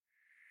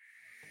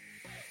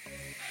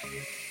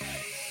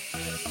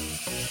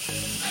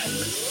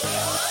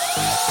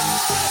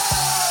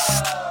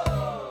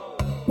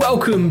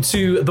Welcome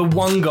to the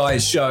One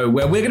Guys Show,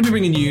 where we're going to be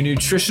bringing you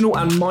nutritional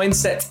and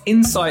mindset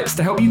insights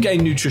to help you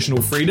gain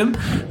nutritional freedom,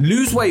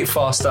 lose weight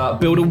faster,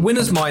 build a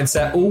winner's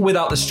mindset, all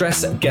without the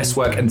stress,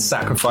 guesswork, and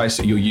sacrifice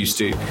that you're used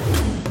to.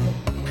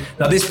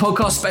 Now, this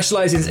podcast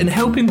specializes in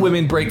helping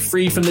women break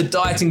free from the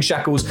dieting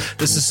shackles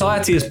that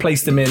society has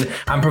placed them in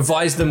and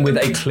provides them with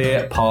a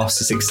clear path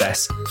to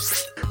success.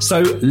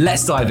 So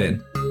let's dive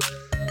in.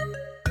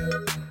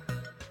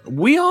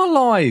 We are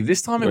live.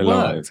 This time it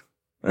worked.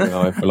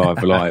 We're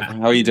live.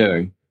 How are you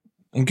doing?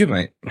 I'm good,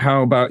 mate.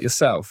 How about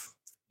yourself?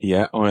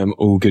 Yeah, I am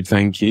all good,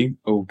 thank you.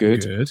 All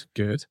good.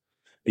 Good.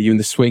 Are you in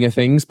the swing of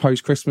things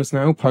post-Christmas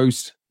now,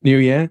 post-New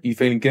Year? You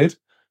feeling good?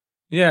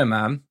 Yeah,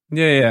 man.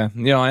 Yeah,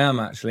 I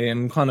am actually.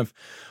 I'm kind of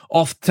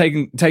off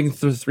taking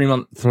 3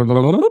 months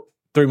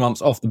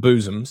off the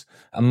bosoms,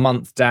 a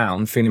month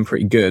down, feeling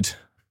pretty good.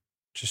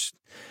 Just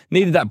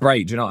needed that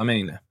break, do you know what I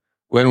mean?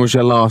 When was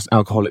your last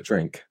alcoholic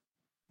drink?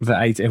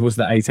 It was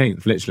the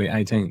 18th, literally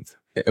 18th.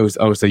 It was.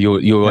 Oh, so you're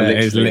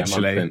literally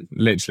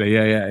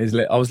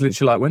I was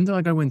literally like, when did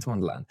I go Winter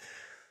Wonderland?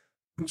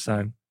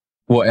 So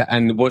what?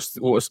 And what's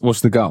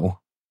the goal?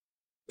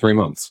 3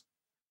 months.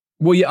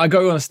 Well, yeah, I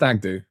go on a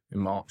stag do in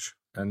March,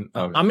 and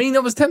I mean, I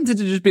was tempted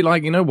to just be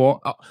like, you know what?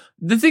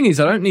 The thing is,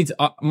 I don't need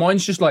to.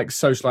 Mine's just like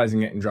socializing,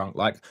 getting drunk.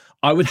 Like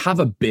I would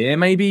have a beer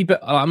maybe, but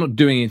I'm not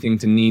doing anything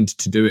to need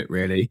to do it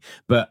really.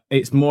 But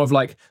it's more of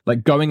like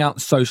going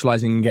out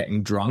socializing and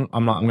getting drunk.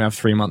 I'm gonna have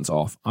 3 months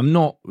off. I'm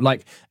not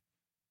like.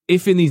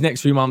 If in these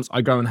next 3 months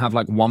I go and have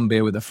like one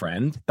beer with a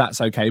friend,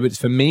 that's okay. But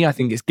for me, I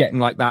think it's getting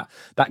like that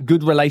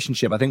good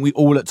relationship. I think we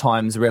all at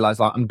times realize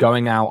like I'm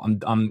going out,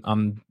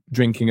 I'm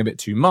drinking a bit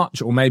too much,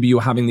 or maybe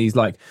you're having these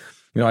like,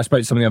 you know, I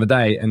spoke to someone the other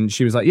day and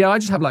she was like, yeah, I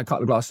just have like a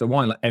couple of glasses of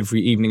wine like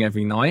every evening,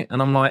 every night.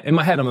 And I'm like, in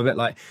my head, I'm a bit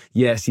like,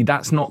 yeah, see,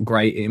 that's not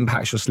great. It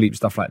impacts your sleep,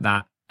 stuff like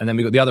that. And then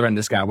we got the other end of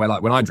the scale where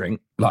like when I drink,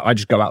 like I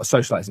just go out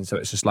socializing. So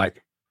it's just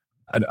like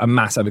a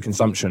mass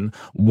overconsumption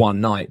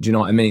one night. Do you know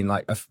what I mean?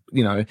 Like,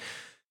 you know,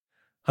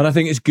 and I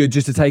think it's good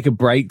just to take a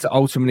break to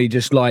ultimately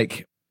just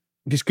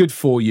good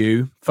for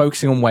you,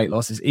 focusing on weight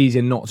loss. It's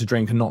easier not to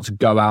drink and not to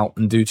go out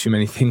and do too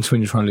many things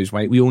when you're trying to lose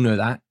weight. We all know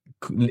that.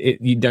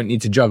 You don't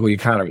need to juggle your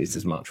calories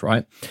as much,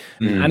 right?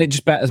 And it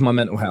just betters my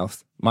mental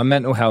health. My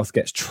mental health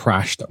gets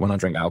trashed when I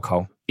drink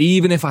alcohol.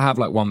 Even if I have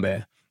like one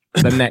beer,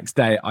 the next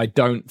day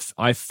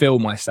I feel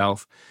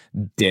myself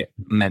dip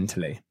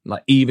mentally.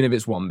 Like even if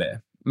it's one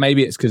beer.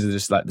 Maybe it's because of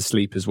just like the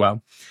sleep as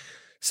well.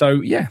 So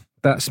yeah,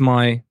 that's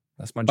my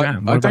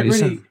jam. I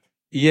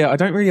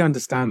don't really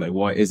understand though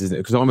why it is, isn't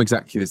it? Because I'm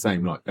exactly the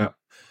same. Like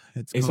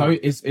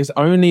it's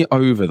only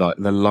over like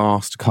the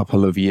last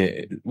couple of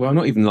years. Well,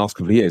 not even the last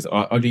couple of years.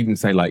 I'd even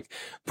say like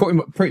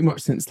pretty much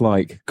since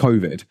like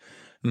COVID.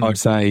 I'd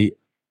say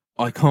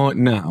I can't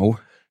now.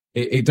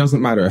 It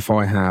doesn't matter if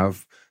I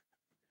have.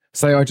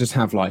 Say I just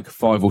have like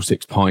 5 or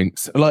 6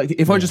 pints. Like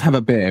if I just have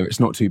a beer, it's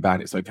not too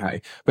bad. It's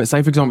okay. But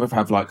say for example, if I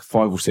have like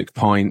 5 or 6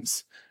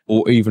 pints,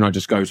 or even I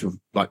just go to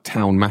like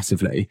town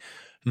massively.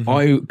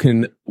 I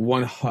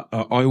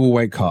will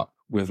wake up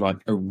with like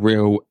a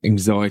real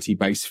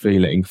anxiety-based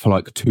feeling for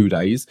like 2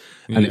 days,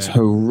 and it's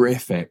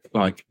horrific.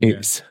 Like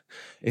it's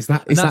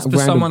that's for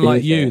someone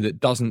like you that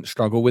doesn't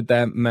struggle with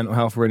their mental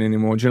health really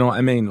anymore. Do you know what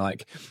I mean?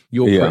 Like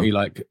you're pretty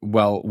like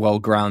well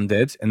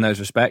grounded in those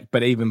respects,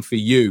 but even for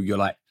you, you're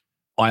like,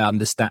 I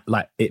understand.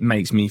 Like it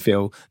makes me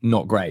feel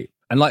not great,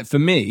 and like for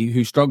me,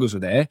 who struggles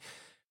with it,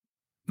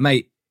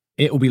 mate,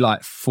 it'll be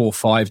like 4 or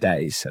 5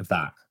 days of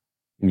that.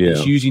 Yeah.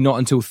 It's usually not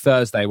until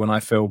Thursday when I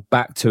feel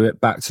back to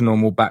it, back to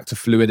normal, back to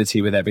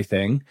fluidity with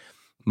everything.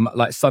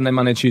 Like Sunday,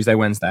 Monday, Tuesday,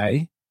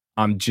 Wednesday,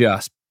 I'm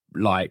just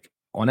like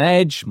on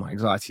edge. My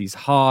anxiety's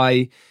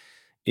high.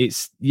 And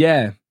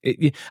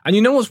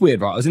you know what's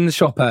weird, right? I was in the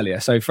shop earlier.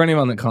 So for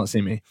anyone that can't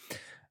see me,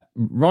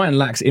 Ryan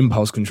lacks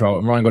impulse control,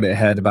 and Ryan got it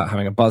ahead about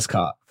having a buzz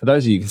cut. For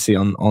those of you who can see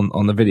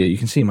on the video, you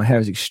can see my hair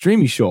is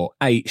extremely short,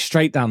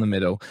 straight down the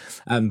middle.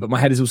 But my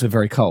head is also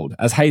very cold.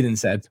 As Hayden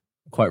said,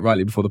 quite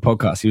rightly before the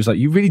podcast, he was like,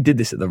 you really did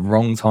this at the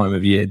wrong time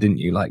of year, didn't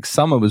you? Like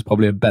summer was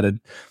probably a better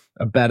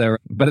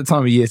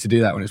time of year to do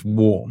that when it's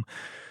warm.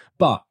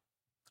 But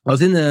I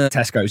was in the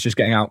Tesco's just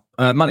getting out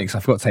money because I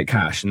forgot to take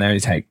cash, and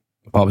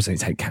barbers only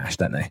take cash,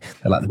 don't they?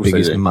 They're like the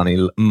biggest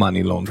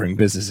money laundering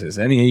businesses.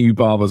 Any of you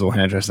barbers or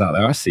hairdressers out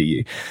there, I see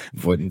you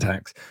avoiding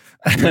tax.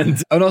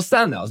 And I was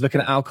standing there, I was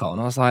looking at alcohol,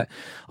 and I was like,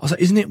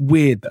 isn't it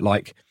weird that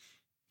like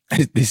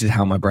this is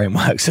how my brain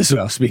works as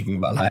well, speaking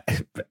about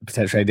like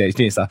potential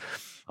ADHD and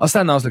stuff. I was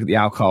standing there, I was looking at the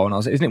alcohol, and I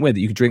was like, isn't it weird that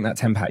you could drink that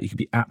 10-pack, you could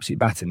be absolutely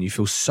battered, and you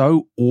feel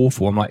so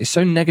awful. I'm like, it's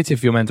so negative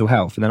for your mental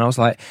health. And then I was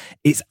like,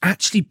 it's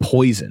actually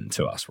poison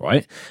to us,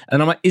 right?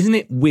 And I'm like, isn't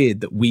it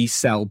weird that we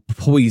sell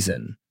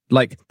poison?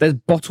 Like, there's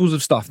bottles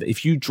of stuff that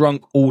if you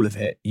drunk all of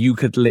it, you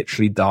could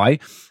literally die.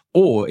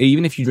 Or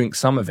even if you drink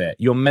some of it,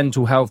 your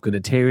mental health could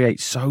deteriorate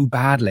so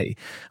badly.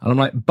 And I'm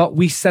like, but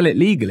we sell it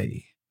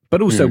legally.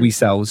 But also we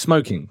sell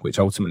smoking, which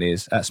ultimately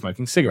is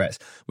smoking cigarettes,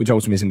 which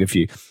ultimately isn't good for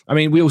you. I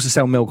mean, we also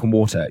sell milk and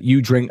water.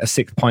 You drink a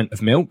 6th pint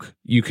of milk,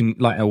 you can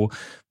like, or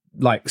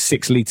like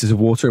 6 liters of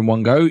water in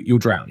one go, you'll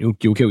drown. You'll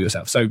kill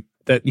yourself. So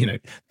that, you know,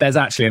 there's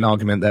actually an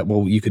argument that,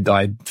 well, you could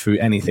die through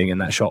anything in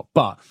that shot.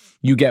 But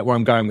you get where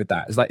I'm going with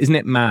that. It's like, isn't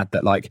it mad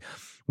that like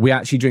we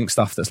actually drink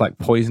stuff that's like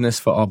poisonous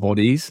for our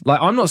bodies?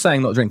 Like, I'm not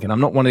saying not drinking. I'm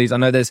not one of these. I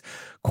know there's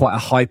quite a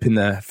hype in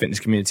the fitness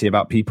community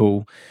about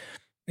people,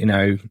 you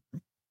know,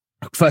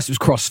 first it was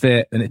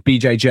CrossFit, then it's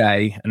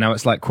BJJ, and now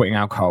it's like quitting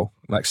alcohol,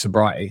 like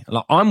sobriety.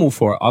 Like, I'm all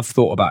for it. I've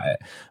thought about it,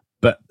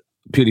 but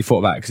purely thought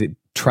about it because it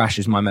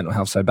trashes my mental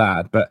health so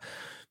bad. But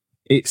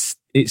it's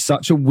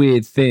such a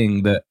weird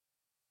thing that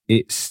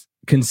it's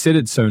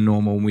considered so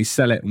normal and we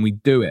sell it and we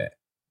do it.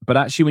 But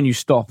actually, when you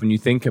stop and you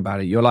think about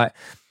it, you're like,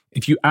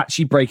 if you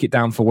actually break it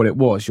down for what it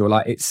was, you're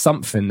like, it's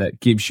something that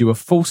gives you a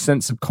false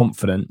sense of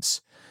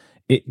confidence.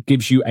 It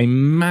gives you a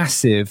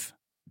massive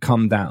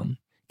come down,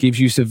 gives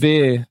you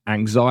severe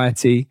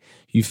anxiety.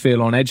 You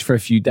feel on edge for a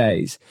few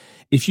days.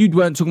 If you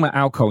weren't talking about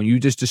alcohol and you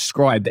just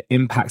described the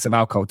impacts of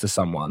alcohol to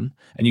someone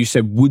and you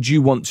said, would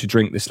you want to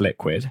drink this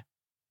liquid?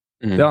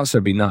 The answer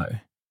would be no.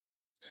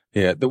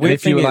 Yeah. The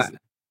weird thing is... Like,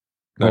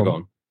 no, go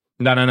on.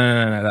 No.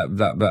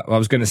 That I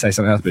was going to say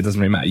something else, but it doesn't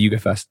really matter. You go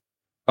first.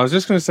 I was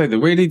just going to say that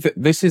really,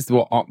 this is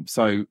what.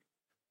 So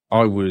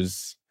I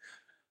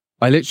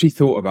literally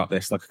thought about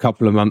this like a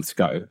couple of months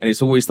ago, and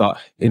it's always like,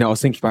 you know, I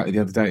was thinking about it the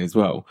other day as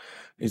well.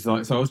 It's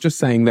like, so I was just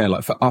saying there,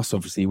 like for us,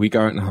 obviously, we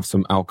go out and have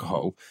some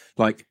alcohol.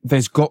 Like,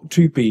 there's got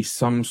to be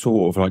some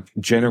sort of like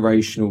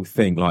generational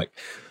thing. Like,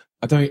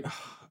 I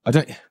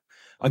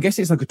guess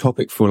it's like a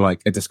topic for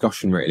like a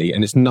discussion, really,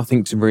 and it's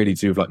nothing to really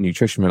do with like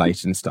nutrition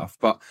related and stuff.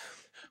 But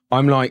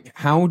I'm like,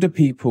 how do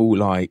people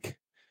like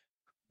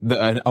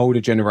an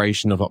older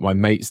generation of like my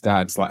mate's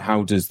dads, like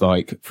how does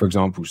like, for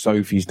example,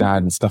 Sophie's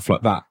dad and stuff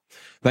like that,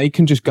 they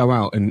can just go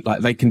out and like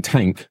they can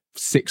tank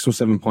 6 or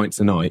 7 pints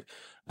a night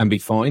and be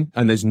fine,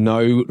 and there's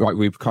no like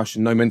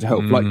repercussion, no mental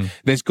health. Like,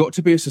 there's got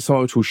to be a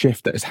societal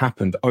shift that has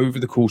happened over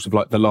the course of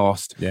like the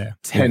last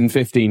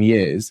 10-15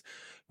 years,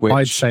 which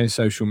I'd say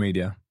social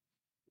media.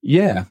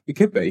 Yeah, it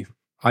could be.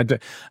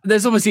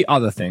 There's obviously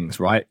other things,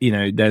 right? You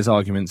know, there's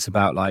arguments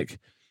about like,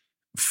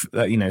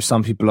 you know,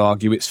 some people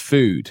argue it's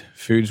food.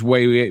 Food's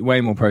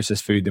way more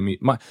processed food than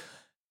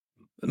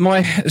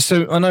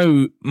so I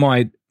know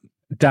my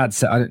dad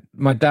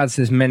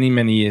says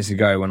many years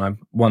ago when I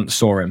once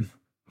saw him,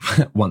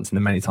 once in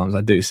the many times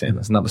I do see him,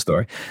 that's another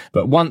story,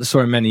 but once saw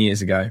him many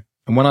years ago,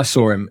 and when I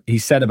saw him, he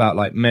said about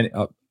like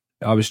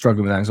I was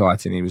struggling with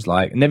anxiety, and he was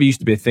like, it never used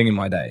to be a thing in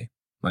my day.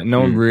 Like,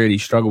 no one really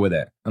struggled with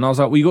it. And I was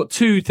like, well, you got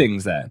two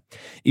things there.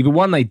 Either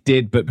one, they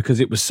did, but because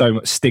it was so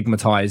much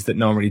stigmatized that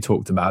no one really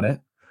talked about it.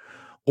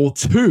 Or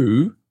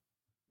two,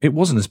 it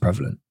wasn't as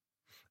prevalent.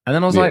 And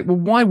then I was like, well,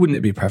 why wouldn't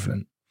it be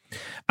prevalent?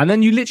 And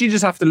then you literally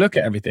just have to look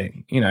at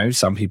everything. You know,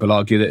 some people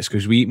argue that it's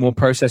because we eat more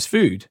processed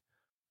food.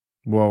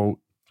 Well,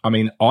 I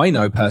mean, I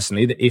know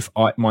personally that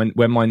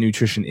when my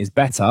nutrition is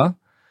better,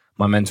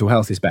 my mental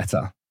health is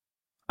better.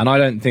 And I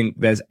don't think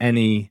that's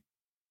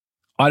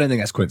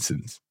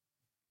coincidence.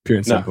 Pure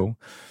and simple. No.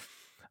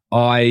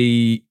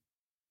 I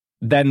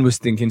then was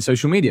thinking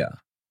social media,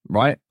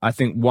 right? I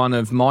think one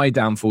of my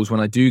downfalls when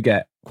I do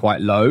get quite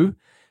low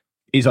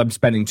is I'm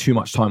spending too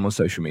much time on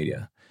social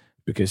media,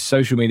 because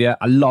social media,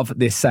 I love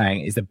this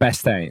saying, is the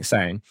best thing. It's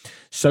saying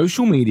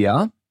social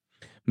media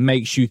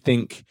makes you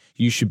think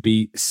you should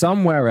be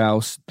somewhere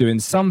else, doing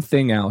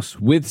something else,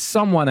 with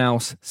someone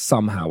else,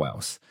 somehow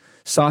else.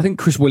 So I think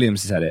Chris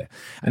Williams said it,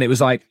 and it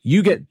was like,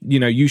 you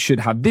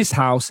should have this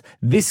house,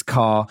 this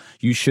car,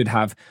 you should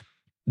have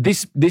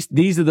these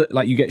are the,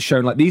 like, you get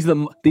shown like these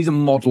are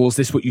models,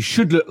 this is what you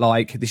should look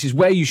like, this is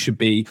where you should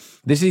be,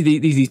 this is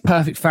these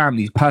perfect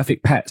families,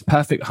 perfect pets,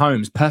 perfect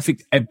homes,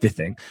 perfect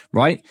everything,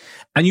 right?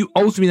 And you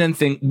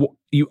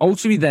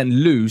ultimately then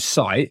lose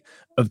sight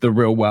of the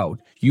real world.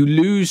 You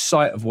lose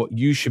sight of what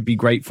you should be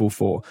grateful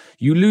for.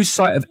 You lose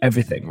sight of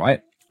everything,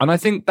 right? And I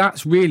think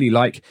that's really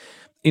like,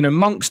 you know,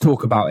 monks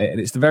talk about it, and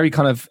it's very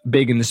kind of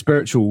big in the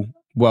spiritual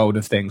world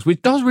of things,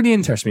 which does really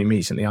interest me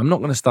recently. I'm not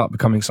going to start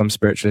becoming some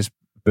spiritualist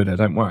Buddha,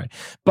 don't worry.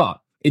 But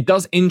it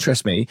does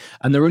interest me.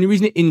 And the only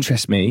reason it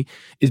interests me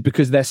is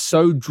because they're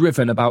so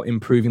driven about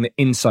improving the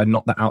inside,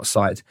 not the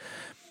outside.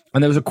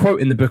 And there was a quote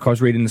in the book I was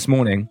reading this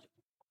morning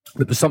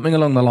that was something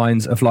along the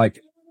lines of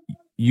like,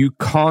 you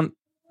can't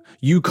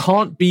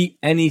be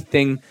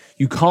anything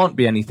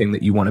that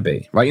you want to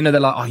be, right? You know,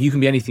 they're like, oh, you can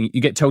be anything.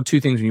 You get told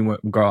two things when you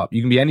grow up.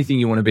 You can be anything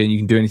you want to be, and you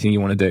can do anything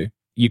you want to do.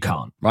 You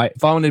can't, right?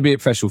 If I wanted to be a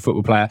professional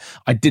football player,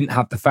 I didn't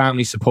have the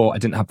family support, I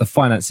didn't have the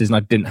finances, and I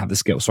didn't have the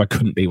skills, so I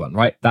couldn't be one,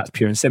 right? That's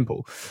pure and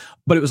simple.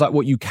 But it was like,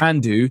 what you can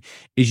do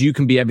is you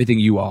can be everything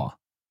you are,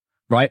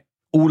 right?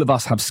 All of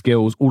us have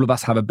skills, all of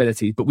us have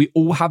abilities, but we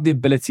all have the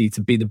ability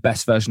to be the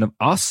best version of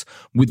us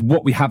with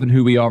what we have and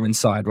who we are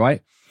inside,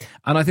 right?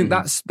 And I think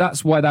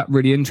that's why that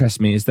really interests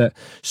me, is that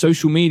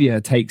social media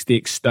takes the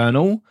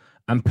external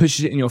and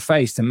pushes it in your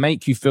face to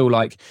make you feel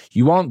like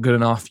you aren't good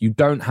enough, you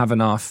don't have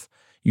enough,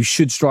 you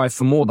should strive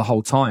for more the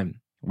whole time,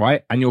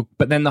 right?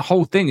 But then the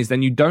whole thing is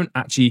then you don't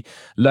actually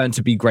learn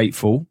to be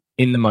grateful.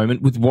 in the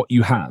moment with what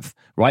you have,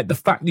 right? The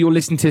fact that you're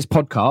listening to this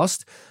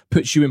podcast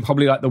puts you in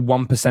probably like the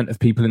 1% of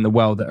people in the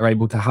world that are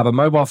able to have a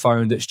mobile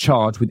phone that's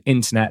charged with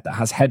internet, that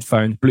has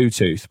headphones,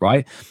 Bluetooth,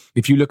 right?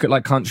 If you look at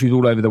like countries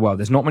all over the world,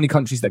 there's not many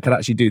countries that could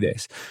actually do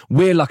this.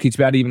 We're lucky to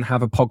be able to even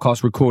have a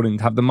podcast recording,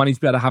 to have the money to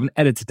be able to have an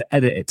editor to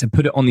edit it, to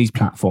put it on these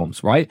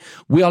platforms, right?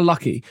 We are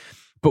lucky,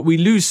 but we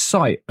lose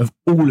sight of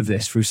all of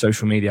this through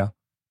social media.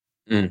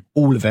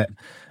 All of it.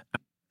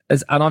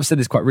 And I've said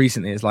this quite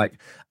recently, is like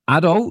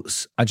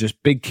adults are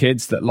just big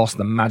kids that lost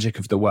the magic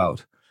of the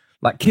world.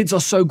 Like kids are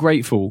so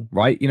grateful,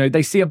 right? You know,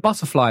 they see a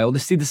butterfly or they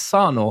see the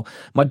sun, or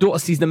my daughter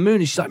sees the moon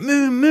and she's like,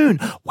 moon,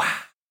 wow.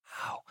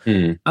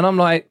 And I'm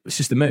like, it's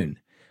just the moon.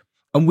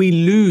 And we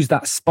lose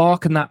that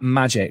spark and that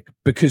magic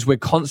because we're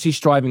constantly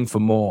striving for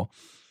more.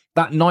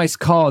 That nice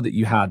car that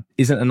you had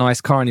isn't a nice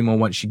car anymore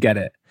once you get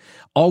it.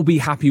 I'll be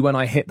happy when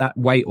I hit that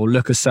weight or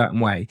look a certain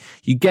way.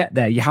 You get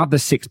there, you have the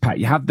six pack,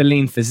 you have the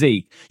lean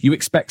physique, you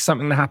expect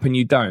something to happen,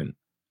 you don't.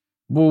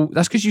 Well,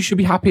 that's because you should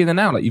be happier than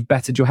now. Like you've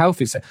bettered your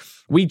health.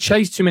 We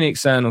chase too many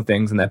external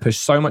things and they're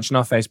pushed so much in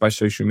our face by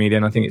social media.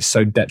 And I think it's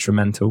so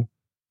detrimental.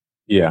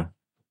 Yeah.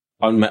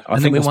 I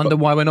think we wonder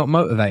why we're not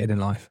motivated in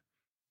life.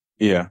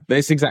 Yeah,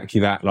 it's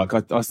exactly that. Like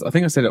I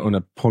think I said it on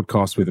a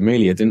podcast with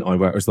Amelia, didn't I?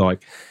 Where it was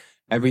like,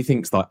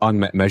 everything's like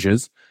unmet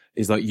measures.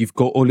 Is like you've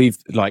got all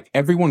these, like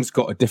everyone's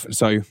got a different.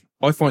 So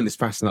I find this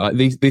fascinating.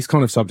 Like these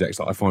kind of subjects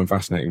that I find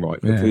fascinating, right?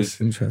 Because it's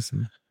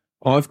interesting.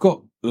 I've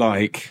got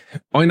like,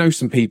 I know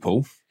some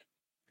people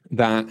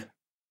that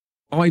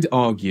I'd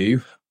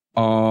argue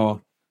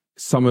are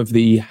some of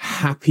the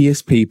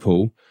happiest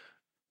people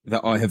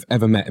that I have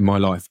ever met in my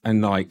life.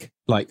 And like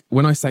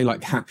when I say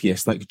like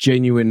happiest, like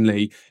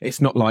genuinely, it's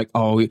not like,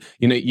 oh,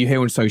 you know, you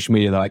hear on social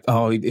media, like,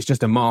 oh, it's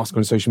just a mask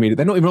on social media.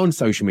 They're not even on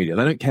social media.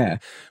 They don't care,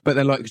 but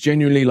they're like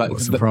genuinely like,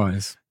 what a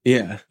surprise.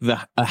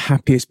 The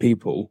happiest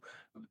people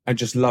and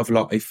just love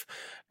life.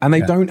 And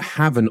they don't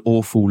have an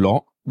awful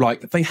lot.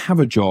 Like they have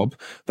a job,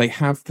 they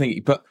have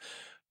things, but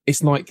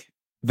it's like,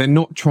 they're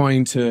not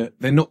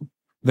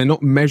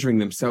measuring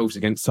themselves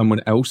against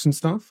someone else and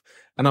stuff.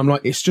 And I'm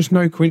like, it's just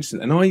no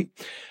coincidence. And I,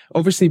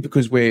 obviously,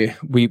 because we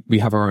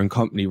have our own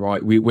company,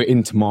 right? We're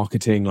into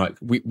marketing. Like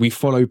we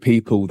follow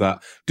people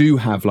that do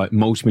have like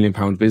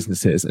multi-million-pound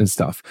businesses and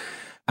stuff.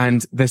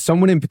 And there's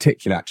someone in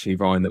particular, actually,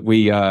 Ryan, that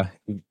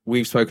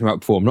we've spoken about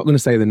before. I'm not going to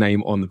say the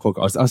name on the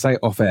podcast. I'll say it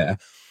off air.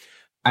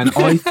 And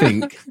I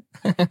think,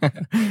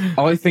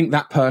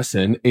 that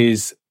person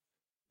is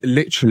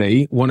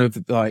literally one of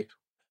the, like,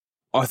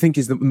 I think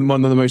is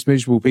one of the most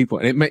miserable people.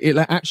 And it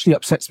actually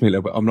upsets me a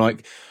little bit. I'm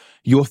like,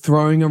 you're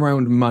throwing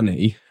around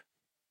money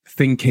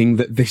thinking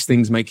that this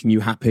thing's making you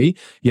happy,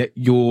 yet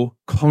you're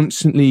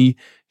constantly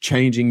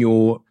changing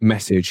your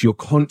message. You're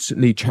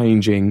constantly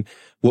changing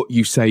what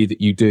you say that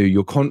you do.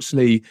 You're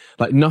constantly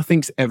like,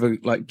 nothing's ever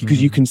like,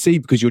 because you can see,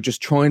 because you're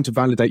just trying to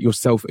validate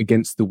yourself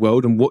against the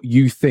world and what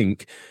you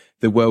think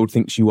the world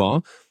thinks you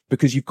are,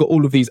 because you've got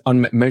all of these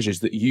unmet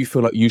measures that you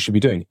feel like you should be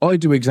doing. I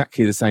do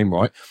exactly the same,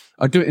 right?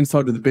 I do it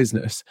inside of the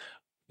business.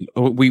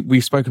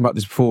 We've spoken about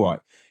this before, right?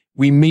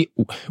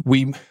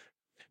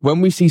 When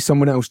we see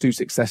someone else do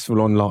successful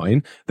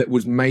online, that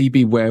was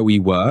maybe where we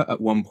were at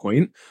one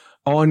point,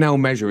 our now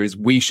measure is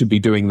we should be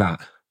doing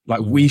that. Like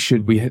we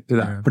should be do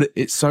that. Yeah. But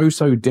it's so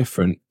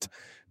different,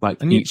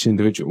 like each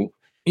individual.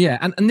 Yeah.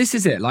 And this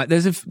is it. Like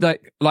there's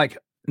like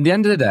at the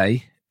end of the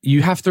day,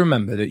 you have to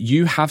remember that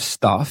you have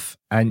stuff,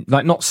 and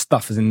like not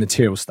stuff as in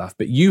material stuff,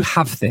 but you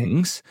have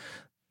things,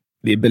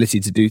 the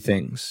ability to do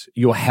things,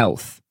 your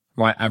health,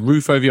 right? A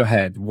roof over your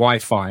head,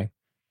 Wi-Fi,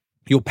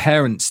 your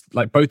parents,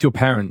 like both your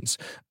parents,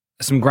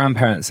 some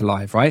grandparents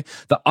alive, right?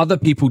 That other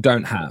people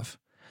don't have.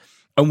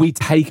 And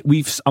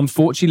we've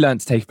unfortunately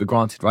learned to take it for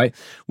granted, right?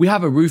 We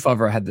have a roof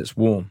over our head that's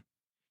warm.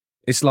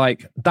 It's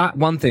like that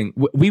one thing.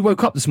 We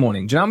woke up this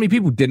morning. Do you know how many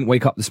people didn't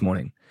wake up this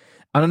morning?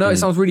 And I know it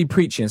sounds really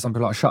preachy and some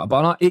people are like, shut up,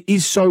 but it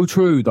is so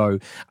true though.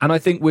 And I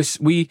think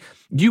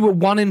you were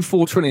 1 in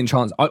 4 trillion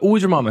chance. I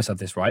always remind myself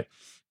this, right?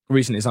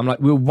 Recently, so I'm like,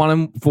 we were 1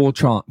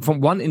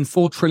 in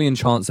 4 trillion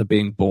chance of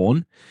being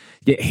born.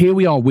 Yet here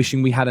we are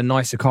wishing we had a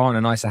nicer car and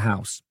a nicer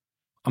house.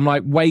 I'm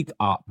like, wake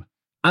up.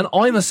 And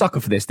I'm a sucker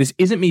for this. This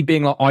isn't me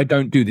being like, I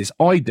don't do this.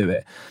 I do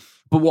it.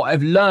 But what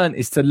I've learned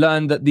is to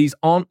learn that these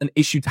aren't an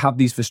issue to have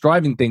these for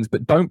striving things,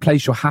 but don't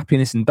place your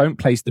happiness and don't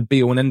place the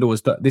be all and end all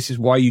as that this is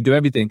why you do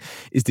everything,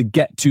 is to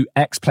get to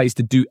X place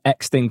to do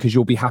X thing because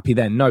you'll be happy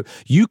then. No,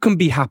 you can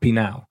be happy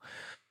now.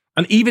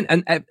 And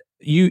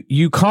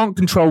you can't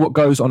control what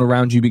goes on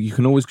around you, but you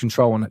can always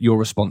control your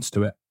response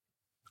to it.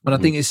 And I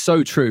think it's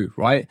so true,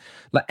 right?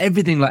 Like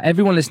everything, like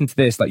everyone listening to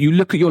this, like you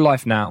look at your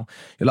life now,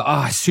 you're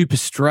like, it's super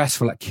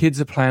stressful. Like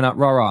kids are playing up,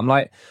 rah. I'm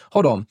like,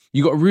 hold on.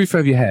 You got a roof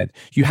over your head.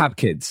 You have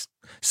kids.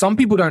 Some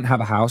people don't have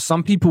a house.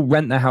 Some people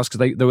rent their house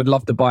because they would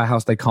love to buy a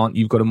house. They can't.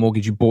 You've got a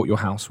mortgage. You bought your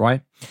house,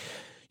 right?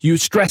 You're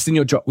stressed in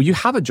your job. Well, you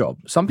have a job.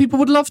 Some people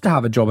would love to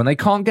have a job and they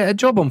can't get a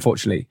job,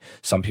 unfortunately.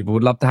 Some people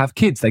would love to have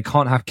kids. They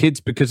can't have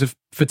kids because of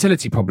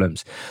fertility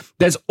problems.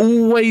 There's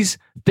always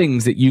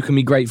things that you can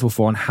be grateful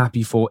for and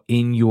happy for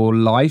in your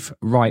life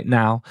right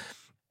now.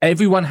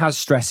 Everyone has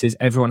stresses.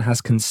 Everyone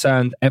has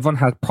concerns. Everyone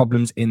has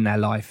problems in their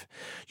life.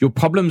 Your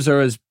problems are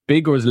as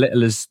big or as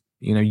little as,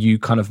 you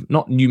kind of,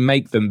 not you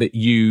make them, but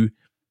you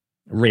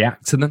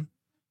react to them,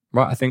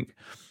 right? I think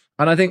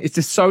it's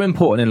just so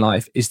important in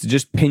life is to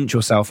just pinch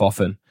yourself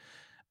often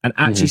and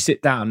actually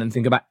sit down and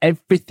think about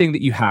everything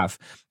that you have.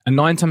 And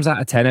 9 times out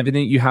of 10,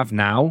 everything that you have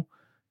now,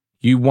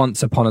 you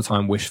once upon a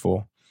time wished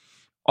for.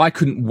 I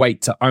couldn't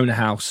wait to own a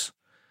house,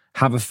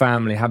 have a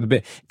family, have a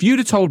bit. If you'd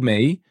have told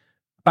me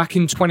back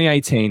in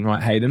 2018,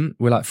 right, Hayden,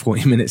 we're like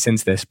 40 minutes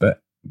into this,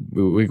 but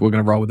we're going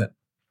to roll with it.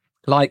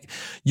 Like,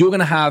 you're going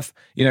to have,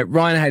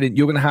 Ryan and Hayden,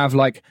 you're going to have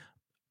like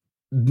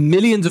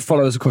millions of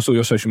followers across all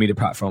your social media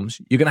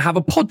platforms. You're going to have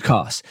a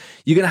podcast.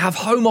 You're going to have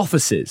home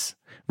offices,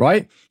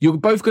 right? You're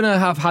both going to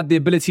have had the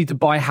ability to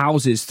buy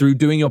houses through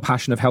doing your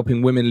passion of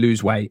helping women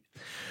lose weight.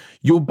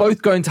 You're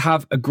both going to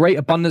have a great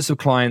abundance of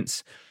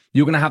clients.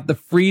 You're going to have the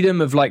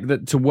freedom of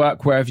to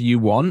work wherever you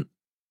want.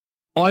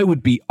 I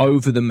would be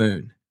over the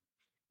moon.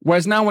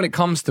 Whereas now when it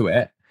comes to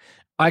it,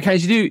 I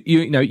occasionally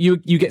do,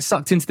 you get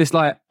sucked into this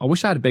I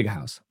wish I had a bigger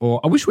house, or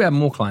I wish we had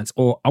more clients,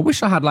 or I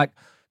wish I had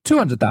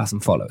 200,000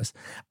 followers.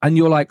 And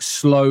you're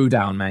slow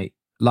down, mate.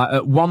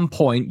 At one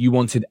point you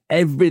wanted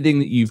everything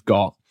that you've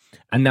got,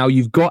 and now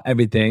you've got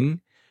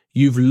everything.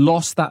 You've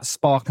lost that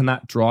spark and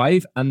that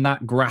drive and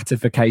that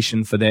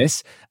gratification for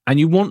this, and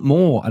you want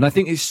more. And I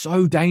think it's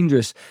so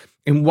dangerous.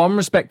 In one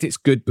respect, it's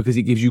good because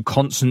it gives you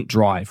constant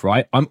drive,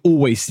 right? I'm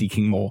always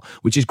seeking more,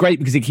 which is great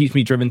because it keeps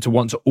me driven to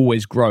want to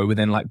always grow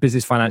within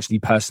business, financially,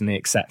 personally,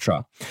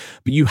 etc.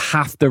 But you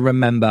have to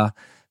remember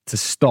to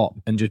stop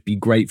and just be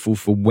grateful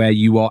for where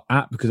you are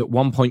at, because at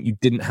one point you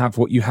didn't have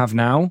what you have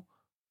now,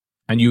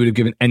 and you would have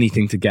given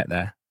anything to get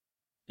there.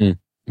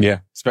 Yeah,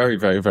 it's very,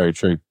 very, very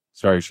true.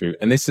 It's very true.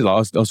 And this is, I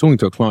was talking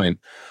to a client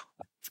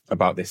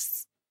about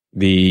this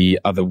the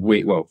other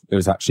week. Well, it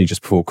was actually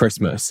just before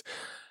Christmas.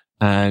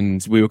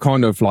 And we were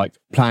kind of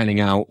planning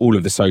out all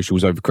of the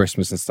socials over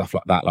Christmas and stuff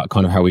like that,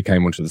 kind of how we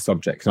came onto the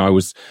subject.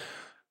 And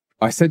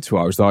I said to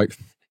her, I was like,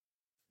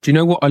 do you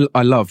know what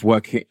I love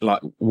working,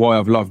 why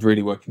I've loved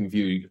really working with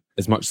you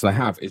as much as I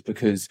have, is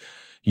because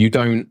you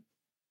don't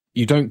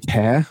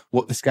care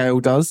what the scale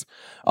does.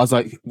 I was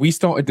like, we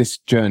started this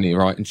journey,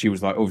 right? And she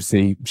was like,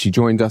 obviously she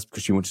joined us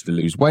because she wanted to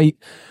lose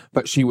weight,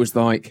 but she was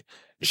like,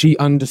 she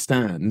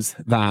understands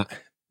that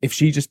if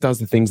she just does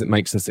the things that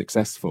makes her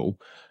successful,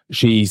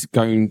 she's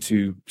going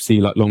to see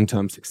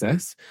long-term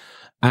success.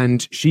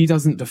 And she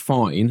doesn't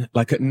define,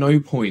 at no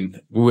point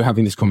we were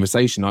having this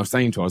conversation, I was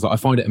saying to her, I was like, I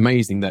find it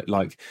amazing that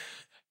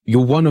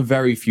you're one of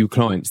very few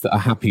clients that are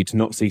happy to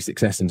not see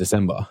success in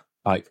December.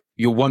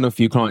 You're one of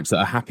few clients that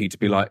are happy to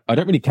be I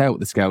don't really care what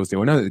the scales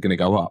do. I know that they're going to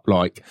go up.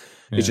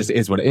 It just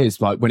is what it is.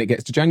 When it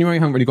gets to January, I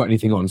haven't really got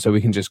anything on, so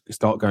we can just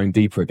start going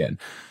deeper again.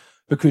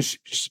 Because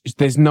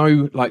there's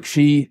no,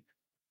 she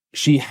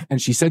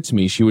said to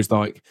me, she was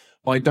like,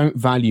 I don't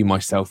value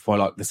myself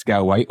by the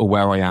scale weight or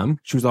where I am.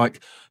 She was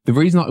like, the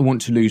reason I want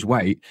to lose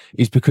weight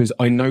is because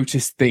I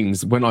notice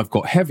things when I've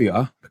got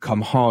heavier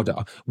become harder.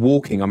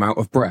 Walking, I'm out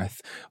of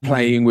breath.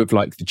 Playing with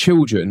the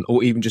children,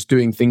 or even just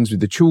doing things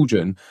with the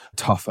children,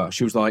 tougher.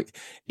 She was like,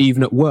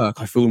 even at work,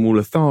 I feel more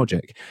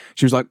lethargic.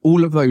 She was like,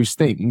 all of those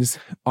things,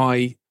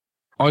 I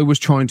was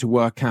trying to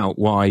work out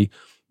why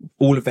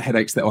all of the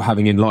headaches that I was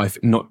having in life,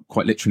 not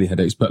quite literally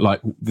headaches,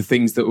 but the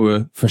things that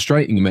were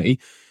frustrating me.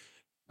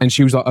 And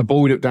she was like, I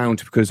boiled it down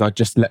to because I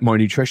just let my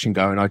nutrition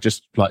go and I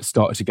just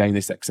started to gain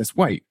this excess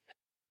weight.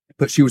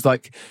 But she was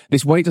like,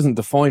 this weight doesn't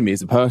define me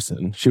as a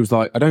person. She was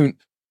like, I'm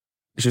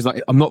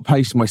not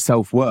placing my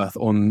self-worth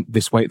on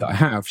this weight that I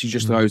have. She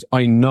just goes,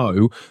 I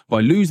know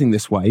by losing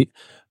this weight,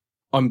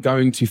 I'm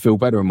going to feel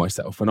better in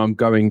myself, and I'm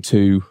going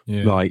to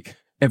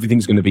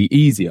everything's going to be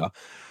easier.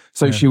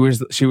 So she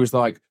was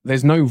like,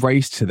 there's no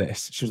race to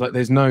this. She was like,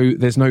 there's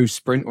no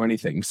sprint or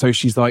anything. So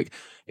she's like,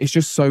 it's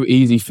just so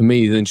easy for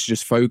me then to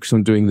just focus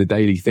on doing the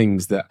daily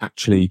things that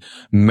actually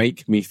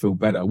make me feel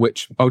better,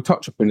 which I'll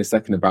touch up in a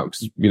second about,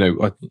 because,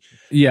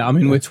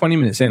 we're 20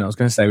 minutes in. I was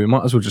going to say, we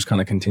might as well just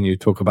kind of continue to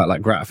talk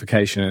about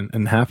gratification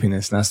and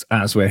happiness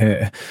as we're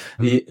here.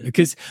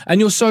 Because, and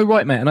you're so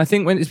right, mate. And I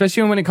think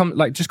especially when it comes,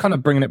 just kind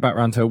of bringing it back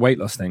around to a weight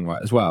loss thing,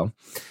 right, as well,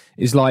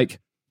 is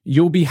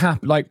you'll be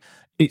happy.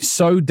 It's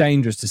so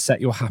dangerous to set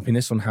your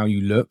happiness on how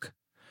you look.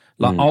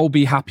 I'll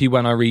be happy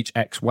when I reach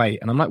X weight.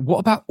 And I'm like, what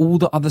about all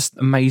the other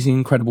amazing,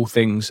 incredible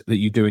things that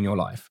you do in your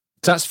life?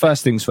 So that's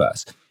first things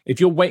first.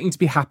 If you're waiting to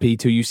be happy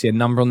till you see a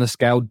number on the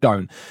scale,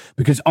 don't.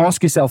 Because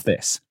ask yourself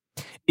this.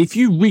 If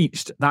you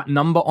reached that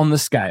number on the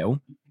scale,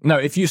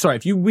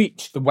 if you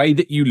reach the way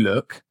that you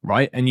look,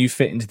 right, and you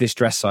fit into this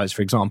dress size,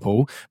 for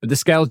example, but the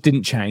scales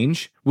didn't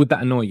change, would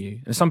that annoy you?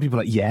 And some people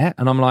are like, yeah.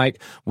 And I'm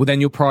like, well, then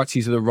your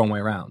priorities are the wrong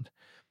way around.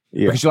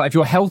 Yeah. Because if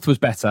your health was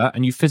better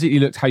and you physically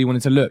looked how you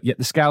wanted to look, yet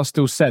the scale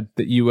still said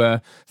that you were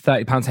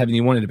 30 pounds heavier than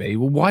you wanted to be,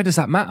 well, why does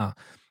that matter?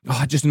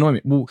 Oh, it just annoys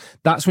me. Well,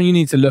 that's when you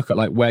need to look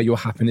at where your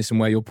happiness and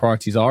where your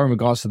priorities are in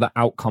regards to the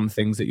outcome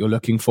things that you're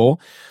looking for.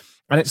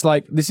 And it's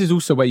this is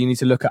also where you need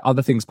to look at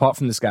other things apart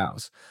from the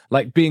scales,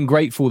 being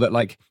grateful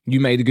that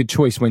you made a good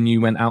choice when you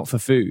went out for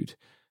food.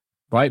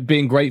 right?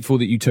 Being grateful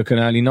that you took an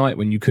early night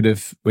when you could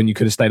have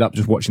stayed up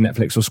just watching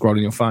Netflix or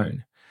scrolling your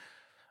phone.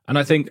 And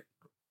I think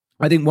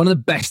one of the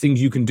best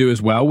things you can do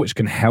as well, which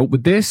can help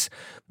with this,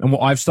 and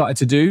what I've started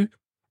to do,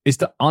 is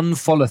to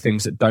unfollow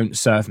things that don't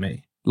serve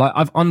me. Like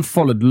I've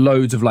unfollowed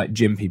loads of like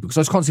gym people because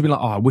I was constantly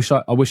like, oh, I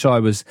wish I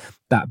was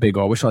that big,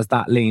 or I wish I was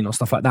that lean, or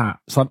stuff like that.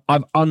 So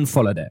I've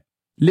unfollowed it.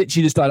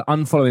 Literally just started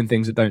unfollowing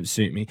things that don't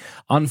suit me.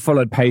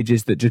 Unfollowed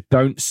pages that just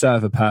don't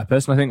serve a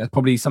purpose. And I think that's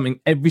probably something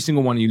every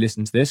single one of you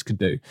listen to this could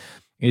do,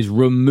 is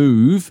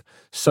remove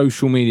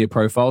social media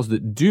profiles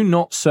that do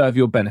not serve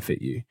you or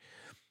benefit you.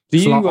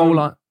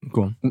 Go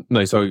on.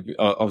 No, sorry.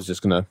 I was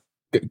just going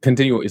to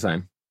continue what you're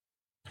saying.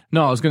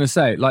 No, I was going to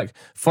say, like,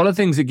 follow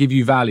things that give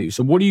you value.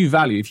 So what do you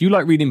value? If you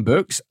like reading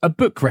books, a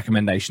book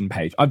recommendation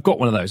page. I've got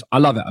one of those. I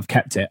love it. I've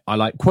kept it. I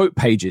like quote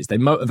pages. They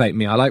motivate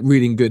me. I like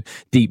reading good,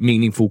 deep,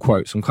 meaningful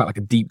quotes. I'm quite like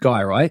a deep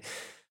guy, right?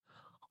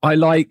 I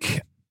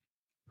like,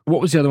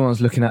 what was the other one I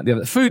was looking at? The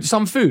other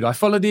some food. I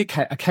follow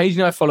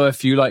occasionally I follow a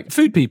few like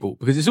food people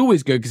because it's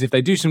always good, because if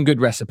they do some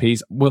good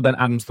recipes, we'll then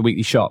add them to the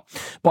weekly shop.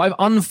 But I've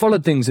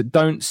unfollowed things that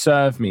don't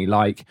serve me.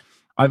 Like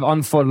I've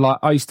unfollowed, like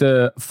I used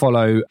to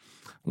follow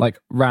like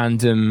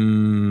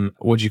random,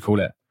 what do you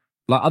call it?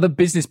 Like other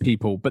business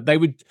people, but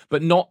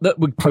not that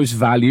would post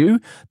value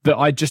that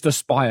I just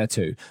aspire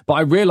to. But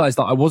I realized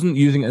that I wasn't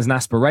using it as an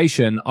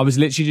aspiration. I was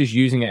literally just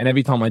using it. And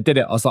every time I did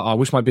it, I was like, oh, I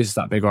wish my business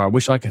was that big, or I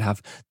wish I could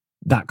have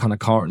that kind of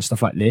car and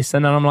stuff like this.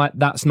 And then I'm like,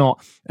 that's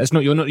not,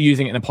 you're not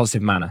using it in a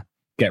positive manner.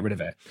 Get rid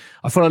of it.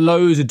 I follow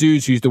loads of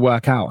dudes who used to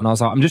work out, and I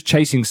was like, I'm just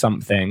chasing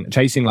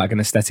like an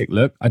aesthetic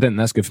look. I don't think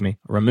that's good for me.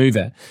 Remove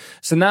it.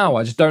 So now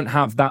I just don't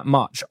have that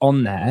much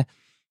on there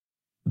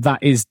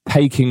that is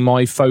taking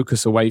my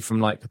focus away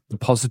from like the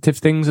positive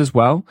things as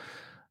well.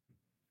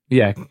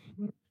 Yeah.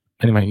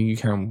 Anyway, you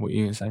carry on. What are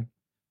you going to say?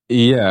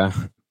 Yeah.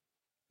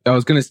 I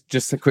was going to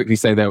just quickly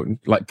say that,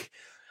 like,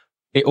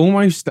 it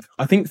almost,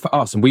 I think for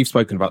us, and we've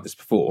spoken about this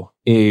before,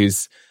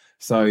 is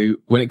so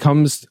when it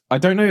comes, I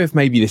don't know if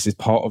maybe this is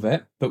part of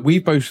it, but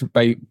we've both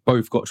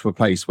got to a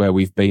place where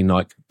we've been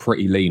like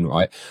pretty lean,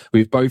 right?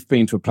 We've both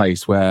been to a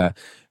place where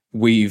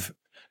we've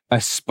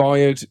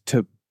aspired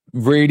to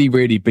really,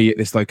 really be at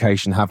this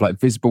location, have like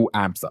visible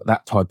abs,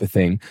 that type of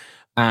thing,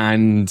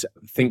 and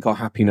think our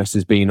happiness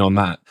has been on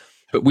that.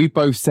 But we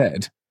both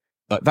said,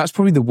 like, that's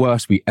probably the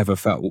worst we ever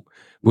felt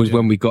was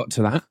when we got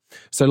to that.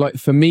 So like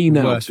for me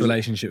now, worst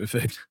relationship with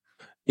food.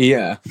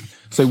 Yeah.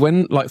 So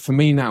when, like, for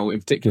me now in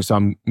particular, so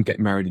I'm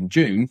getting married in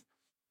June,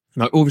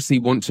 and I obviously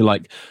want to,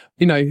 like,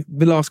 you know,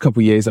 the last couple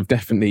of years I've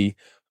definitely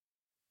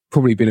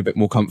probably been a bit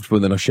more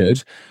comfortable than I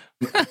should.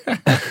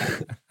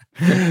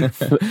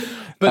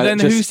 But then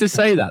who's to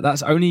say that?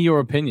 That's only your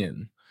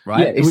opinion,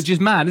 right? Yeah, which is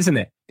mad, isn't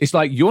it? It's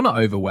like you're not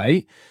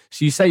overweight.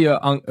 So you say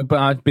but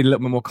I'd be a little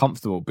bit more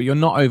comfortable, but you're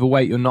not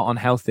overweight. You're not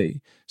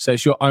unhealthy. So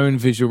it's your own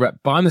visual rep.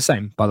 But I'm the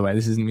same, by the way.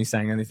 This isn't me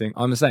saying anything.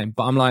 I'm the same.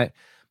 But I'm like,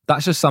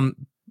 that's just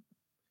some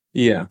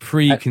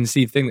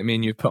preconceived thing that me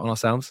and you put on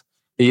ourselves.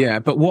 Yeah.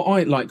 But what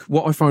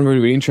I find really,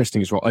 really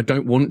interesting is, right, I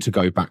don't want to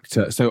go back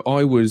to, so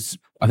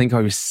I think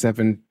I was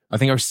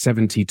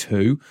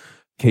 72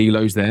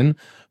 kilos then,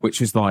 which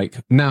is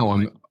like, now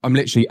I'm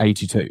literally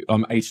 82.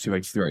 I'm 82,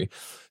 83.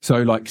 So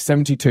like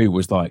 72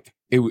 was like,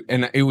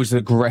 it was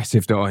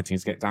aggressive dieting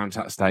to get down to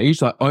that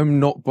stage. Like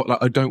I'm not, but like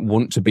I don't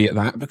want to be at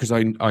that because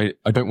I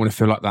don't want to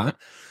feel like that.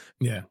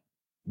 Yeah.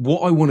 What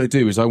I want to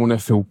do is I want to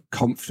feel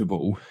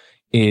comfortable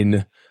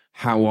in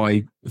how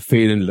I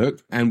feel and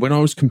look. And when I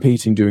was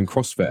competing doing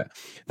CrossFit,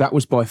 that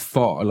was by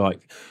far,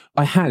 like,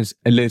 I had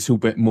a little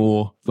bit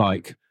more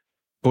like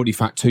body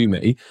fat to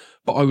me,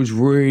 but I was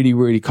really,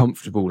 really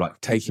comfortable,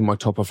 like taking my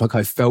top off. Like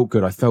I felt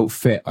good. I felt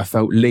fit. I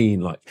felt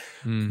lean, like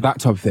that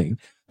type of thing.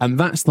 And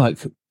that's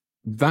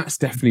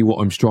definitely what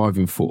I'm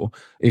striving for.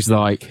 Is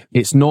like,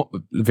 it's not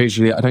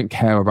visually, I don't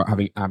care about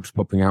having abs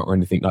popping out or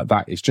anything like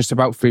that. It's just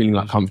about feeling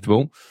like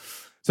comfortable.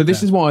 So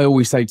this is what I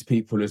always say to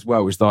people as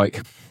well, is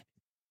like,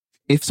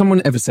 if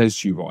someone ever says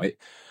to you, right,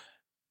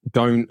 you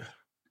don't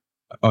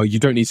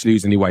need to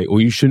lose any weight, or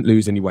you shouldn't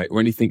lose any weight, or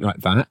anything like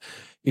that,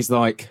 is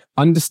like,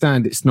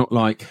 understand it's not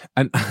like,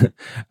 and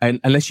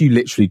unless you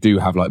literally do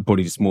have like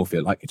body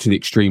dysmorphia, like to the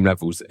extreme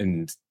levels,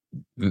 and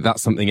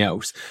that's something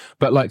else.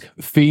 But like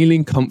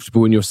feeling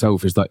comfortable in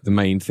yourself is like the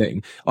main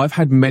thing. I've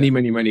had many,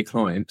 many, many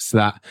clients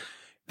that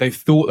they've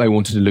thought they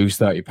wanted to lose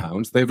 30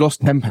 pounds. They've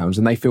lost 10 pounds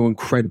and they feel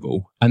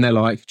incredible. And they're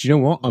like, do you know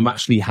what? I'm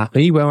actually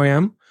happy where I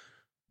am.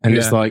 And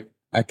it's like,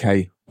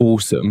 okay,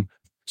 awesome.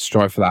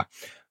 Strive for that.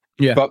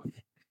 Yeah. But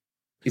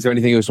is there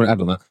anything else you want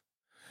to add on that?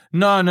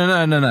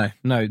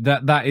 No.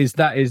 That is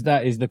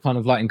the kind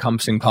of like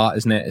encompassing part,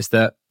 isn't it? Is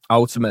that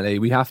ultimately.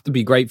 We have to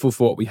be grateful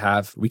for what we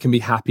have. We can be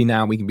happy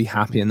now. We can be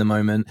happy in the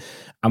moment.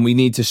 And we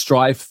need to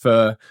strive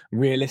for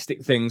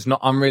realistic things, not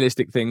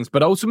unrealistic things.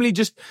 But ultimately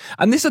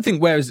and this I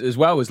think where as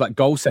well is like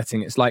goal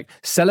setting. It's like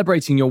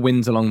celebrating your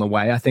wins along the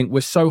way. I think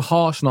we're so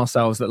harsh on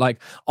ourselves that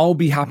like, I'll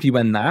be happy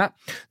when that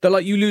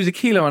like you lose a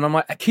kilo. And I'm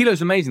like, a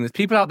kilo's amazing. There's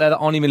people out there that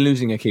aren't even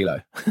losing a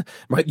kilo,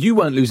 right? You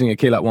weren't losing a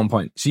kilo at one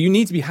point. So you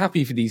need to be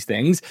happy for these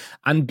things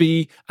and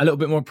be a little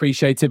bit more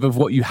appreciative of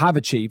what you have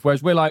achieved.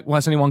 Whereas we're like, well,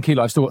 it's only 1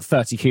 kilo. I've still got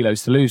 30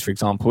 kilos to lose, for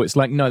example. It's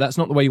like, no, that's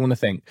not the way you want to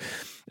think.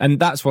 And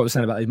that's what I was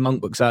saying about these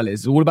monk books earlier.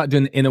 It's all about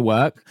doing the inner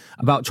work,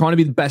 about trying to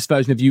be the best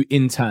version of you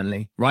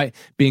internally, right?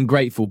 Being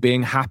grateful,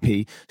 being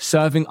happy,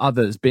 serving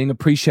others, being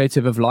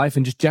appreciative of life,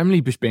 and just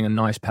generally just being a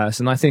nice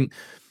person. I think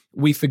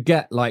we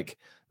forget like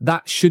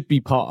that should be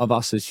part of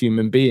us as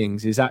human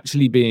beings, is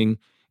actually being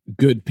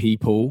good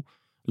people.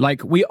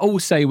 Like we all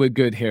say we're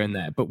good here and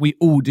there, but we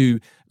all do,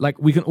 like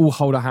we can all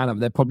hold our hand up.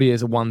 There probably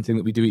is a one thing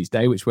that we do each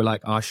day, which we're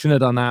like, oh, I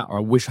shouldn't have done that, or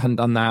I wish I hadn't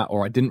done that,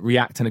 or I didn't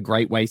react in a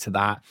great way to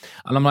that.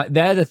 And I'm like,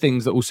 they're the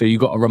things that also you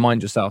got to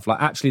remind yourself,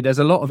 like actually there's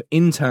a lot of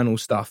internal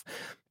stuff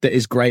that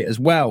is great as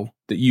well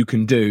that you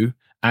can do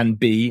and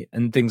be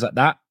and things like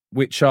that,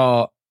 which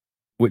are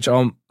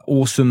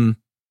awesome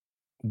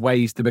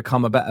ways to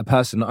become a better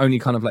person, not only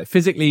kind of like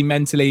physically,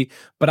 mentally,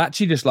 but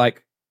actually just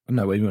like, I don't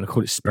know what you want to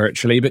call it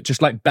spiritually, but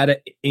just like better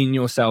in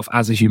yourself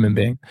as a human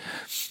being.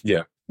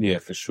 Yeah,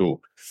 for sure.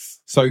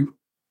 So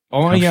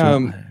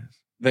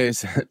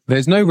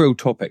there's no real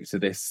topic to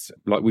this.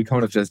 Like we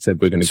kind of just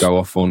said, we're going to go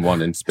off on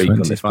one and speak on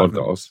this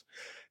podcast.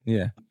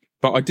 Yeah.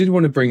 But I did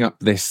want to bring up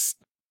this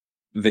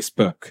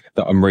book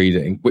that I'm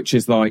reading, which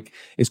is like,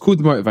 it's called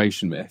The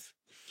Motivation Myth.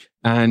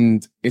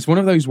 And it's one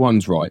of those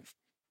ones, right,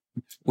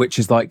 which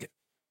is like,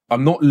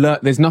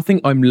 there's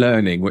nothing I'm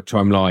learning, which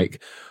I'm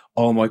like,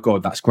 oh my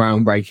God, that's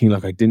groundbreaking.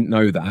 Like I didn't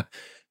know that.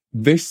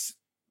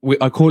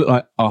 I call it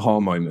like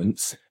aha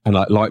moments and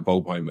like light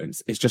bulb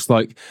moments. It's just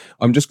like,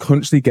 I'm just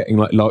constantly getting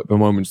like light bulb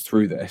moments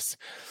through this.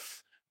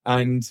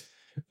 And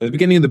at the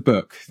beginning of the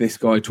book, this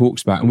guy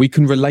talks about, and we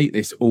can relate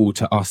this all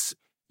to us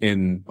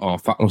in our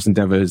fat loss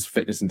endeavors,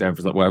 fitness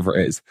endeavors, like whatever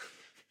it is.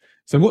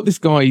 So what this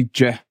guy,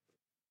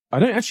 I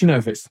don't know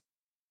if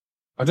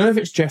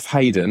it's Jeff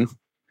Hayden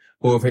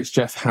or if it's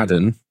Jeff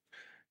Haddon.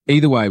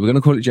 Either way, we're going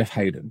to call it Jeff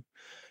Hayden.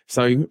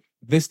 So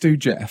this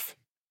dude, Jeff,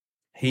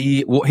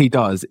 what he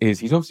does is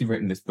he's obviously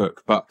written this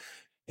book, but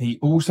he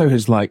also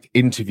has like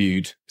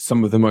interviewed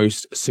some of the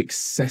most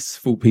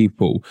successful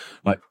people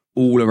like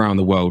all around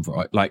the world,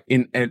 right? Like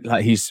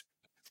he's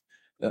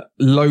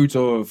loads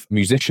of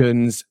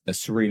musicians,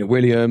 Serena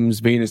Williams,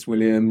 Venus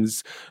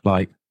Williams,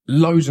 like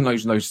loads and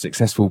loads and loads of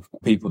successful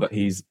people that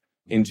he's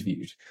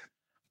interviewed.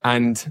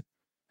 And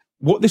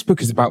what this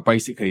book is about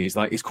basically is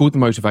like, it's called The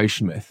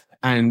Motivation Myth.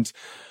 And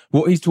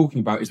what he's talking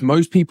about is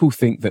most people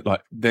think that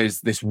like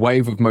there's this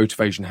wave of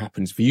motivation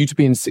happens for you to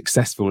be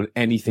successful in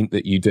anything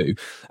that you do.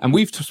 And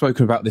we've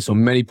spoken about this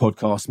on many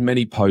podcasts,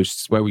 many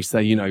posts where we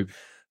say, you know,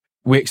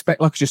 we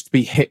expect like just to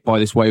be hit by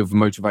this wave of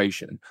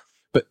motivation.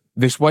 But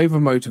this wave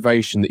of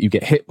motivation that you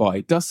get hit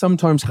by does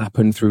sometimes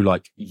happen through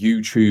like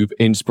YouTube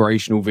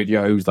inspirational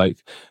videos,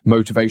 like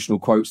motivational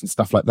quotes and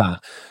stuff like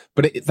that.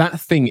 But that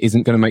thing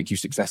isn't going to make you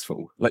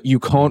successful. Like you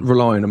can't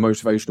rely on a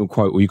motivational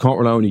quote or you can't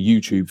rely on a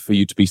YouTube for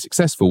you to be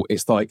successful.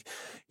 It's like,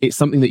 it's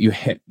something that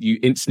you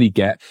instantly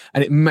get,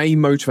 and it may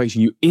motivate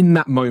you in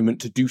that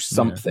moment to do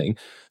something.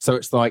 Yeah. So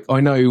it's like,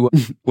 I know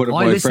one of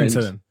my friends.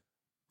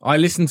 I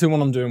listen to them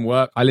when I'm doing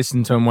work. I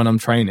listen to them when I'm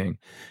training,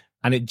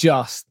 and it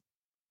just,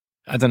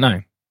 I don't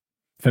know.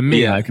 For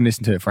me, I can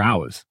listen to it for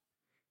hours.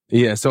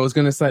 Yeah, so I was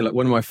going to say, like,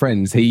 one of my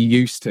friends, he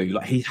used to,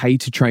 like, he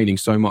hated training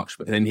so much,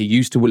 but then he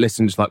used to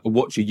listen to, like,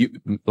 watch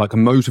like a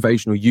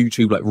motivational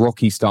YouTube, like,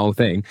 Rocky style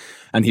thing,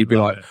 and he'd be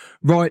like,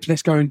 right,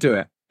 let's go and do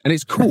it. And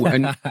it's cool.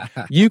 And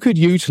you could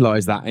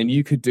utilize that, and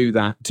you could do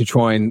that to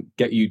try and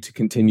get you to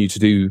continue to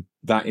do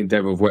that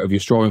endeavor of whatever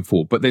you're striving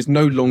for. But there's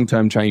no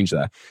long-term change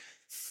there.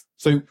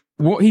 So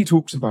what he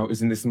talks about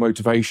is in this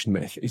motivation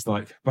myth is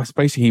like,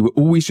 basically we're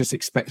always just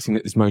expecting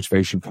that this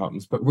motivation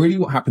comes. But really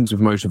what happens with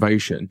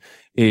motivation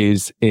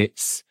is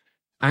it's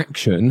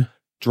action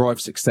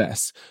drives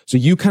success. So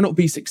you cannot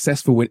be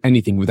successful with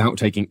anything without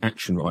taking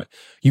action, right?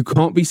 You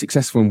can't be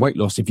successful in weight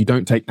loss if you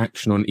don't take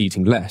action on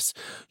eating less.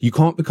 You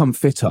can't become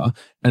fitter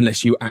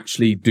unless you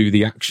actually do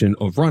the action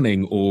of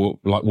running or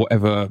like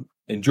whatever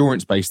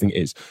endurance-based thing it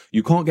is.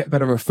 You can't get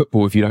better at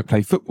football if you don't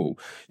play football.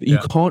 You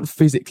can't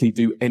physically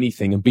do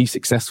anything and be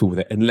successful with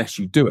it unless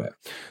you do it.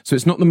 So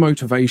it's not the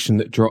motivation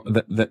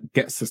that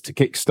gets us to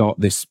kickstart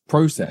this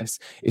process.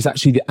 It's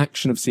actually the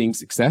action of seeing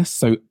success.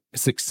 So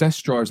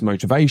success drives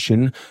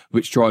motivation,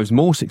 which drives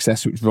more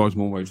success, which drives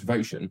more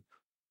motivation.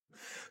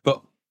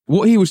 But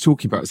what he was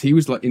talking about is he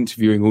was like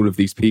interviewing all of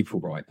these people,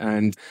 right?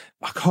 And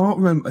I can't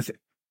remember.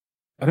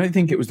 I don't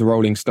think it was the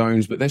Rolling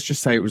Stones, but let's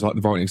just say it was like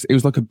the Rolling Stones. It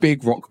was like a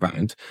big rock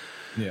band.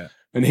 Yeah.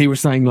 And he was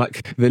saying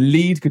like the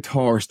lead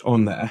guitarist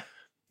on there,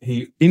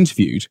 he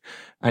interviewed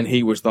and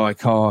he was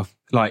like,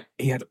 like,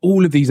 he had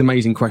all of these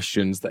amazing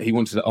questions that he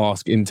wanted to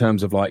ask in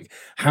terms of like,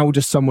 how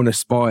does someone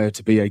aspire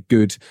to be a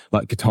good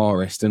like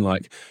guitarist, and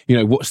like, you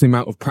know, what's the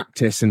amount of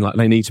practice and like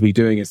they need to be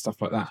doing and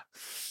stuff like that.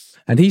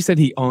 And he said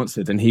he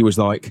answered, and he was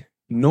like,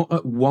 not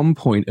at one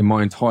point in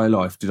my entire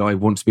life did I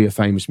want to be a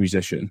famous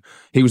musician.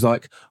 He was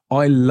like,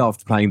 I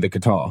loved playing the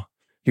guitar.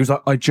 He was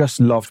like, I just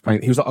loved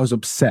playing. He was like, I was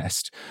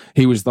obsessed.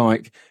 He was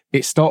like,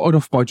 it started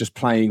off by just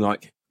playing,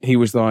 like, he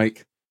was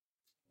like,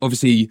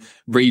 obviously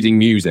reading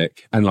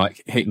music and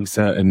like hitting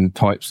certain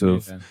types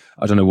of,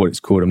 I don't know what it's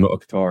called. I'm not a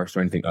guitarist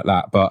or anything like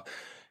that, but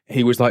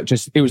he was like,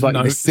 just, it was like,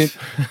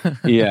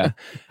 yeah,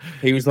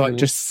 he was like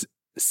just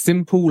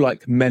simple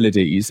like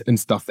melodies and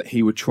stuff that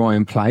he would try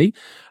and play.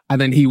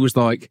 And then he was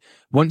like,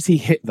 once he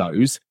hit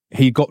those,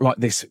 he got like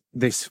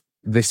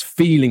this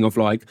feeling of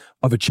like,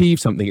 I've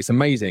achieved something. It's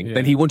amazing. Yeah.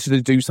 Then he wanted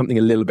to do something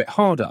a little bit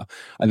harder,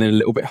 and then a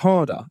little bit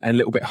harder and a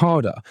little bit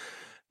harder.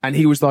 And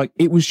he was like,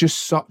 it was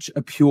just such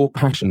a pure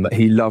passion that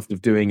he loved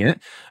of doing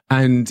it.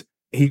 And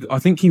I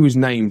think he was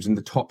named in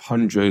the top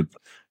 100.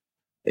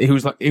 He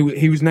was like,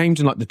 he was named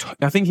in like the top,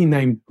 I think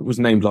was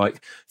named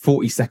like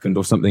 42nd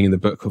or something in the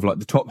book of like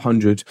the top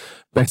 100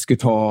 best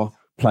guitar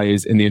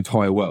players in the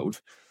entire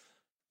world.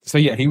 So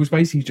yeah, he was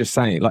basically just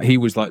saying, like, he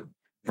was like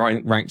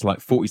ranked like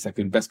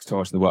 42nd best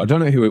guitarist in the world. I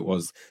don't know who it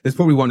was. There's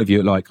probably one of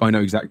you like, I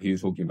know exactly who you're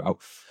talking about.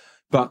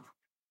 But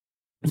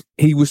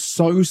he was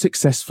so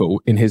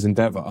successful in his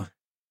endeavor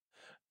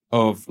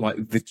of like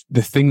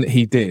the thing that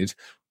he did,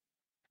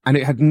 and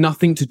it had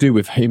nothing to do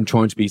with him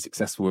trying to be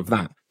successful with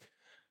that.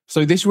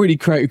 So this really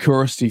created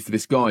curiosity for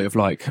this guy of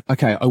like,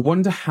 okay, I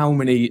wonder how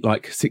many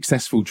like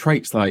successful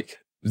traits like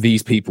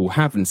these people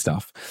have and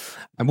stuff.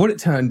 And what it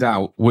turned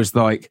out was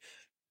like,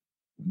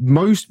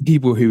 most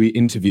people who he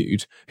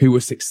interviewed who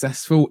were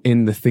successful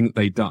in the thing that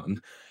they'd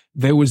done,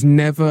 there was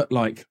never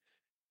like,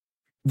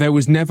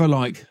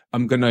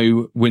 I'm going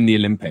to win the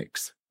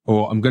Olympics,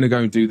 or I'm going to go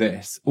and do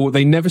this, or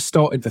they never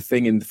started the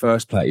thing in the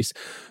first place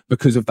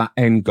because of that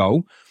end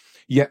goal.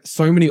 Yet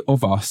so many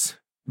of us,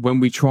 when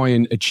we try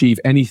and achieve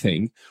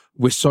anything,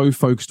 we're so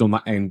focused on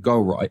that end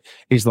goal, right?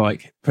 Is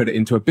like, put it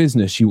into a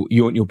business. You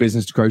want your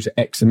business to grow to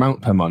X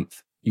amount per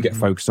month. You get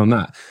focused on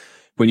that.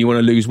 When you want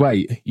to lose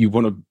weight, you've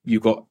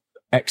got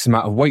X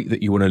amount of weight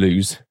that you want to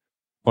lose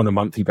on a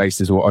monthly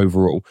basis or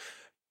overall.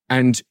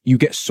 And you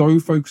get so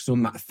focused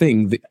on that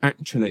thing that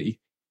actually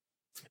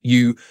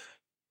you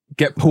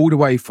get pulled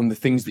away from the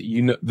things that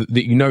you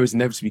know is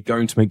inevitably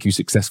going to make you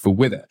successful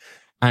with it.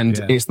 And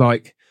it's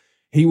like,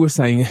 he was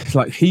saying,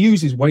 like, he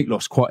uses weight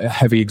loss quite a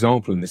heavy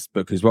example in this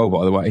book as well,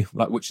 by the way,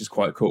 like, which is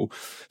quite cool.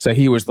 So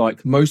he was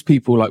like, most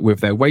people, like, with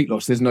their weight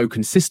loss, there's no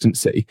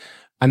consistency,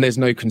 and there's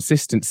no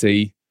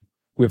consistency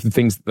with the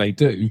things that they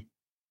do,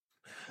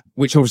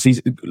 which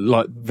obviously,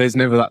 like, there's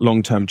never that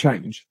long-term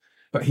change.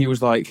 But he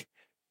was like,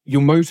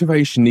 your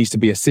motivation needs to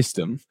be a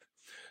system.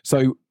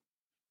 So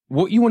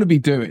what you want to be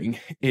doing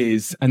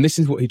is, and this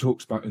is what he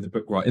talks about in the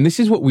book, right? And this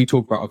is what we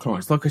talk about our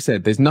clients. Like I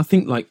said, there's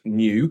nothing like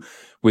new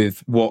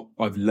with what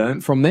I've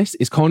learned from this.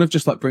 It's kind of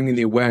just like bringing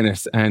the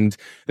awareness. And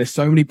there's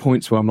so many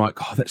points where I'm like,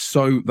 oh, that's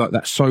so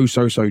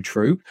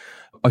true.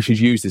 I should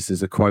use this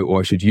as a quote, or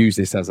I should use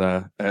this as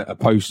a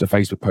post, a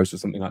Facebook post or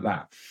something like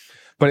that.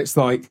 But it's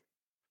like,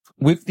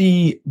 with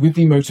the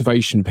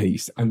motivation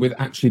piece and with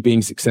actually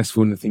being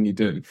successful in the thing you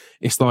do,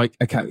 it's like,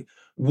 okay,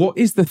 what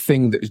is the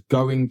thing that is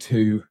going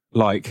to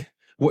like,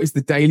 what is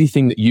the daily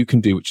thing that you can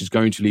do which is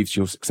going to lead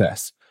to your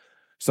success?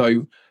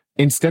 So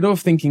instead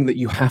of thinking that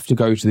you have to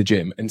go to the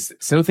gym, and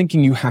instead of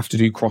thinking you have to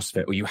do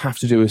CrossFit, or you have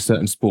to do a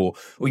certain sport,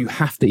 or you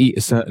have to eat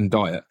a certain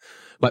diet,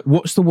 like,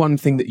 what's the one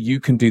thing that you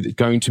can do that's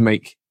going to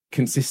make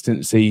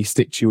consistency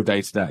stick to your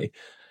day to day?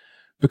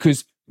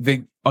 Because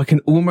I can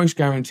almost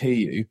guarantee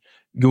you,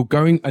 you're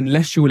going,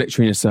 unless you're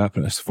literally in a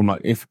surplus from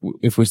like, if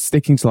we're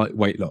sticking to like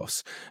weight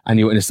loss and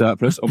you're in a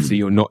surplus, obviously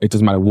you're not, it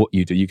doesn't matter what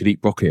you do. You could eat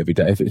broccoli every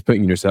day. If it's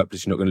putting you in a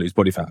surplus, you're not going to lose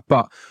body fat.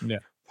 But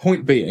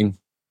point being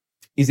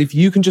is, if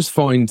you can just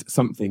find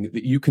something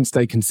that you can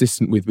stay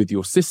consistent with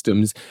your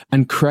systems,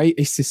 and create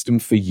a system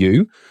for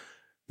you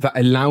that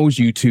allows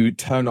you to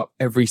turn up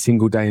every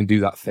single day and do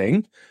that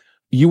thing,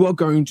 you are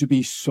going to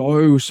be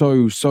so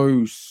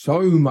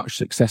much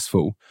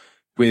successful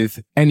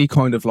with any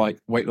kind of like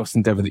weight loss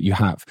endeavor that you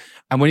have.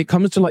 And when it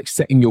comes to like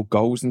setting your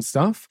goals and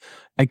stuff,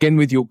 again,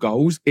 with your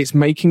goals, it's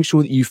making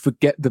sure that you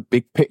forget the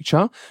big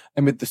picture.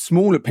 And with the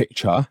smaller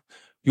picture,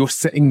 you're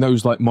setting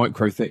those like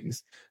micro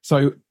things.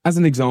 So as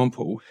an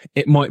example,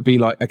 it might be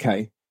like,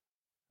 okay,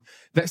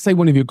 let's say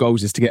one of your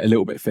goals is to get a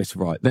little bit fitter,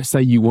 right? Let's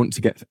say you want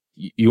to get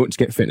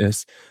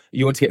fitness,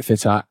 you want to get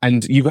fitter,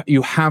 and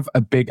you have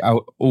a big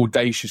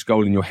audacious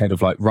goal in your head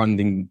of like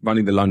running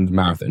the London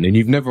Marathon, and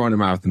you've never run a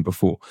marathon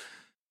before.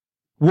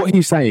 What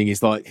he's saying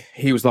is like,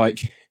 he was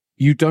like,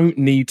 you don't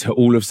need to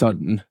all of a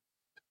sudden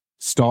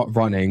start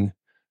running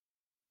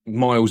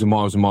miles and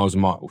miles and miles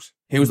and miles.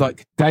 He was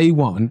like, day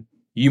one,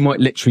 you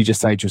might literally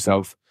just say to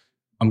yourself,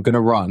 I'm going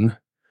to run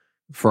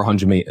for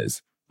 100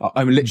 meters.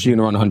 I'm literally going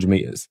to run 100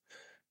 meters.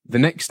 The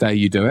next day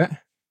you do it,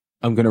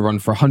 I'm going to run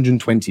for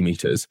 120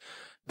 meters.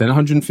 then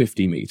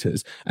 150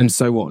 meters, and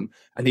so on.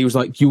 And he was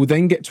like, you will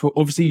then get to,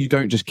 obviously you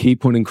don't just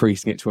keep on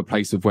increasing it to a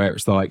place of where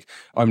it's like,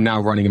 I'm now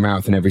running a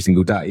marathon every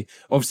single day.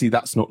 Obviously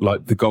that's not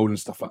like the goal and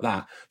stuff like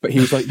that. But he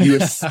was like,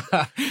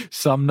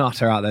 some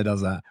nutter out there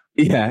does that.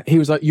 Yeah. He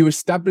was like, you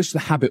establish the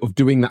habit of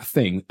doing that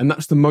thing. And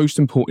that's the most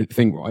important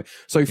thing, right?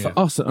 So for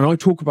us, and I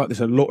talk about this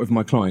a lot with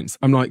my clients,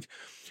 I'm like,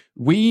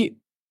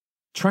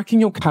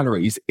 tracking your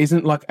calories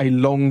isn't like a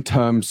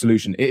long-term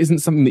solution. It isn't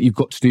something that you've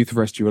got to do for the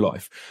rest of your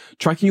life.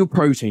 Tracking your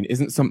protein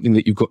isn't something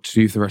that you've got to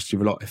do for the rest of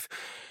your life.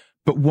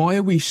 But why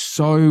are we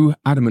so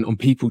adamant on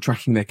people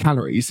tracking their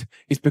calories?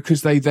 Is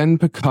because they then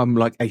become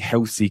like a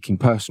health-seeking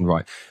person,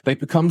 right? They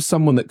become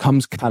someone that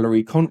comes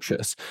calorie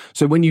conscious.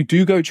 So when you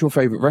do go to your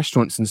favorite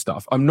restaurants and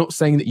stuff, I'm not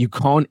saying that you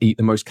can't eat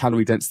the most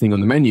calorie dense thing on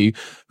the menu,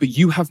 but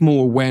you have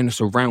more awareness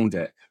around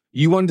it.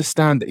 You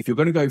understand that if you're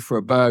going to go for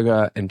a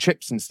burger and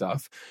chips and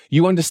stuff,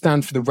 you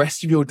understand for the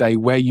rest of your day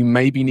where you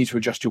maybe need to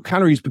adjust your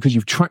calories because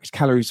you've tracked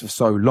calories for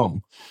so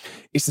long.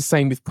 It's the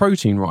same with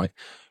protein, right?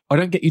 I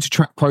don't get you to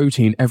track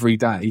protein every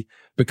day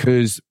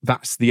because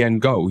that's the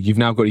end goal. You've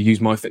now got to use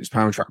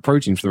MyFitnessPal and track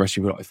protein for the rest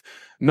of your life.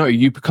 No,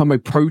 you become a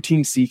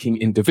protein-seeking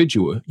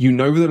individual. You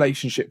know the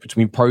relationship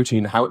between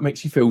protein, how it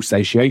makes you feel,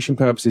 satiation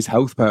purposes,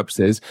 health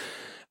purposes,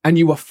 and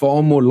you are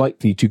far more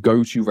likely to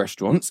go to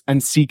restaurants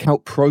and seek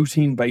out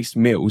protein-based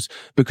meals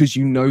because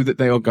you know that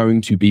they are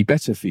going to be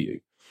better for you.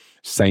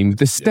 Same with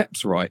the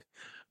steps, right?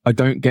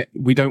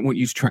 We don't want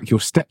you to track your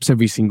steps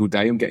every single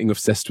day. I'm getting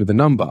obsessed with the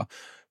number.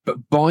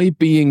 But by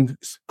being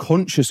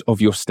conscious of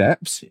your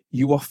steps,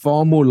 you are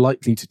far more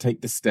likely to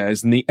take the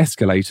stairs and the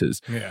escalators.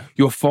 Yeah.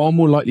 You're far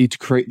more likely to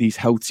create these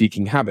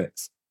health-seeking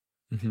habits.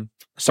 Mm-hmm.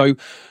 So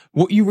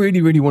what you really,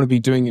 really want to be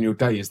doing in your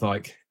day is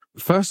like,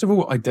 first of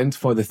all,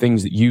 identify the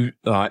things that you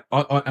like.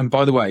 And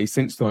by the way,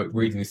 since like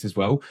reading this as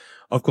well,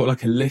 I've got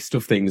like a list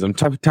of things. I'm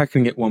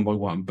tackling it one by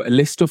one, but a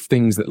list of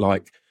things that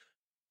like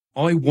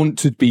I want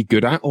to be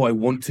good at or I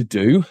want to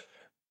do,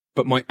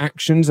 but my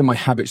actions and my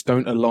habits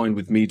don't align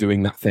with me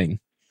doing that thing.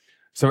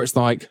 So it's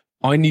like,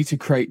 I need to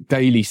create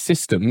daily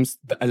systems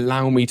that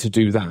allow me to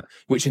do that,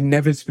 which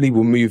inevitably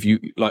will move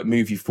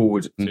you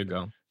forward. To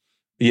go.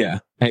 Yeah.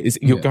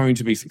 You're going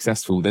to be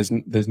successful. There's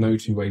no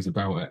two ways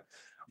about it.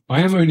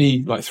 I am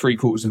only like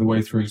 3/4 of the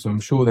way through, so I'm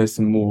sure there's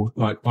some more.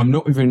 Like, I'm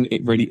not even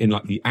really in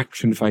like the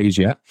action phase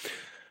yet,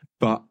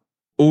 but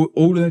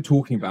all they're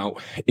talking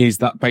about is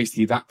that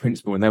basically that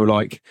principle. And they were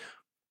like,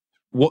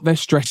 what they're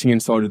stressing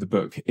inside of the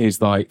book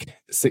is like,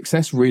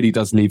 success really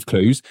does leave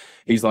clues.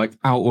 He's like,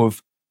 out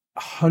of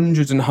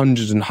hundreds and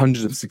hundreds and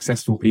hundreds of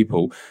successful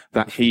people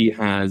that he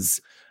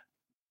has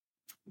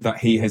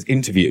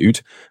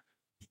interviewed,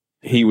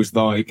 he was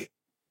like,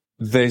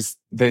 there's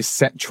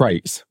set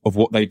traits of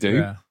what they do.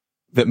 Yeah.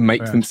 That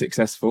make them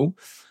successful.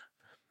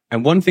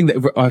 And one thing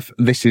that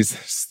this is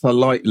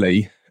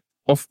slightly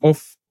off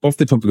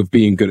the topic of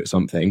being good at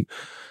something.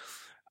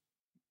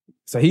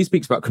 So he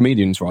speaks about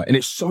comedians, right? And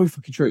it's so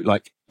fucking true.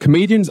 Like,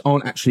 comedians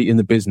aren't actually in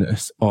the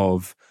business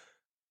of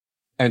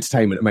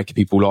entertainment and making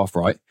people laugh,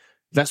 right?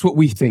 That's what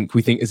we think.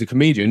 We think as a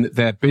comedian,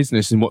 their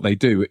business and what they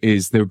do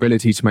is their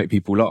ability to make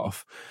people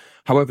laugh.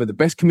 However, the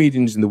best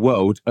comedians in the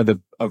world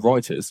are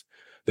writers.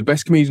 The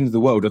best comedians in the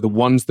world are the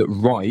ones that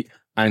write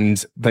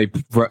and they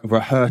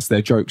rehearse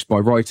their jokes by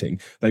writing.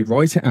 They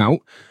write it out,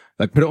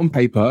 they put it on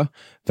paper,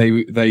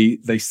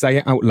 they say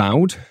it out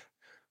loud,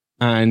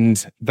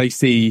 and they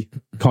see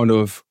kind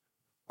of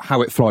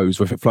how it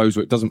flows, or if it flows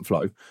or it doesn't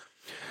flow.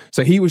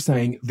 So he was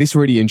saying this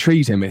really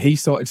intrigued him, and he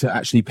started to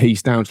actually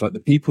piece down to like the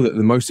people that are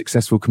the most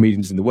successful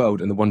comedians in the world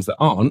and the ones that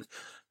aren't.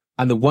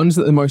 And the ones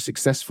that are the most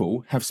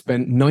successful have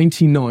spent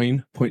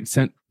 99%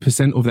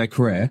 of their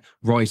career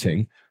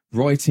writing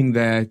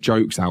their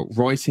jokes out,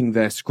 writing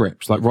their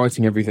scripts, like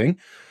writing everything.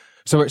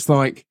 So it's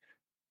like,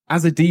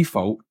 as a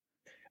default,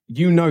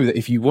 you know that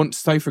if you want,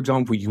 say, for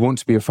example, you want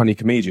to be a funny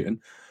comedian,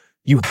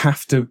 you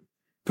have to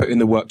put in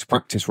the work to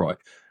practice, right?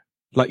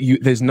 Like,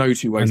 there's no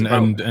two ways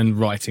about it. And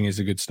writing is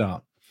a good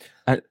start.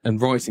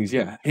 And writings,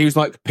 yeah. He was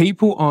like,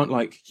 people aren't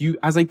like you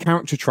as a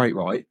character trait,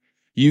 right?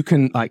 You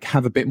can like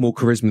have a bit more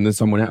charisma than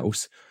someone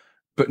else,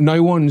 but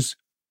no one's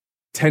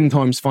 10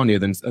 times funnier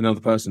than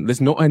another person.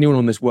 There's not anyone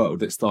on this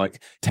world that's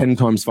like 10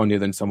 times funnier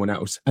than someone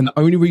else. And the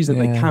only reason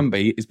they can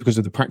be is because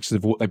of the practice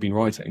of what they've been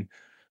writing.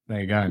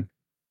 There you go.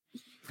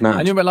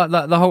 And you're like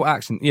the whole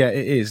accent. Yeah,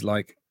 it is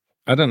like,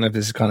 I don't know if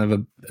this is kind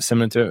of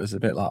similar to it. It's a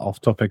bit like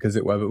off topic as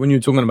it were, but when you're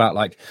talking about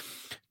like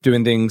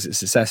doing things that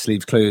success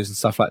leaves clues and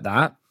stuff like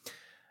that.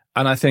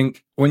 And I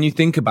think when you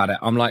think about it,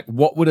 I'm like,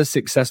 what would a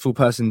successful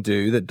person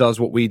do that does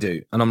what we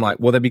do? And I'm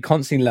like, well, they'd be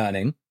constantly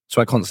learning. So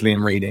I constantly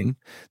am reading.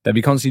 They'd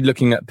be constantly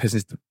looking at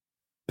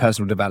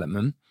personal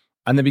development,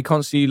 and they'd be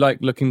constantly like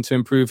looking to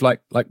improve.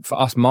 Like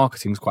for us,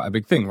 marketing is quite a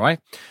big thing, right?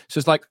 So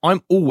it's like,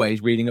 I'm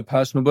always reading a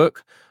personal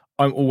book.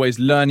 I'm always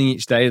learning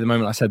each day. At the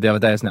moment, I said the other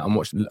day, isn't it?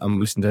 I'm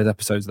listening to those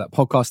episodes of that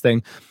podcast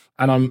thing,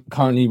 and I'm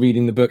currently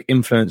reading the book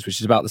Influence,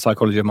 which is about the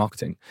psychology of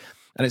marketing.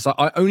 And it's like,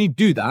 I only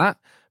do that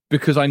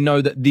because I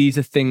know that these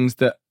are things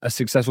that a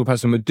successful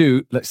person would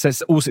do. Let's say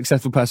all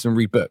successful person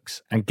read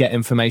books and get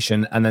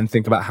information and then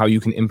think about how you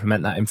can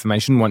implement that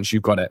information once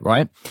you've got it,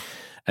 right?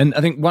 And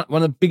I think one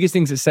of the biggest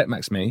things that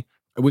setbacks me,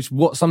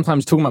 what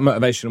sometimes talking about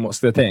motivation and what's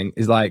the thing,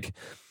 is like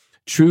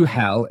true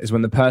hell is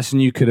when the person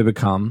you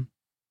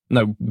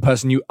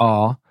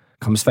are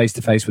comes face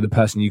to face with the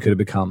person you could have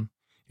become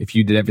if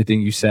you did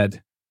everything you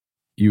said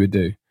you would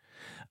do.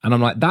 And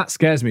I'm like, that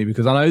scares me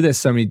because I know there's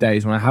so many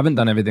days when I haven't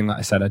done everything that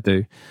I said I'd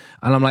do.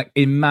 And I'm like,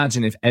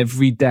 imagine if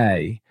every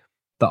day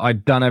that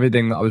I'd done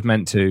everything that I was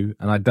meant to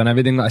and I'd done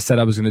everything that I said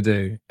I was going to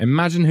do.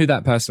 Imagine who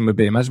that person would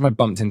be. Imagine if I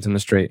bumped into in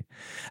the street.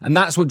 And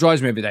that's what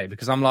drives me every day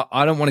because I'm like,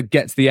 I don't want to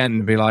get to the end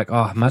and be like,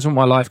 oh, imagine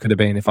what my life could have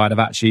been if I'd have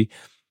actually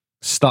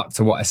stuck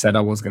to what I said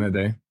I was going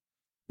to do.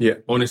 Yeah,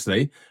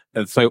 honestly.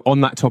 So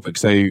on that topic,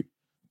 so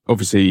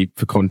obviously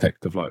for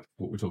context of like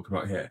what we're talking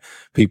about here,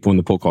 people on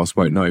the podcast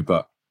won't know,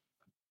 but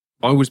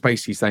I was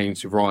basically saying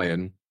to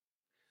Ryan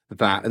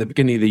that at the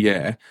beginning of the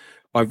year,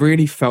 I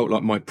really felt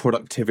like my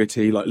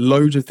productivity, like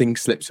loads of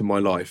things slipped in my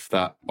life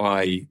that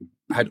I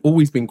had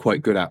always been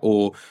quite good at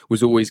or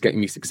was always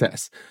getting me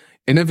success.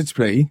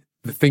 Inevitably,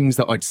 the things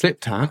that I'd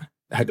slipped at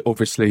had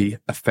obviously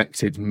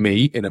affected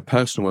me in a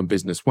personal and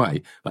business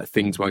way. Like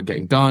things weren't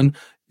getting done,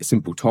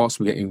 simple tasks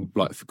were getting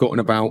like forgotten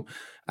about.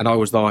 And I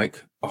was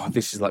like, oh,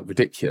 this is like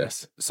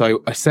ridiculous.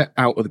 So I set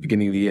out at the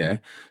beginning of the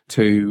year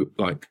to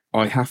like,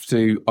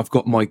 I've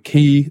got my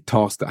key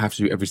tasks that I have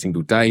to do every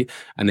single day.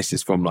 And this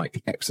is from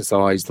like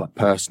exercise, like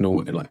personal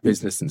and like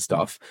business and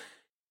stuff.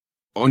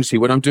 Honestly,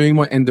 when I'm doing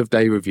my end of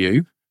day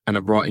review and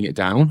I'm writing it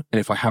down, and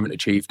if I haven't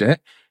achieved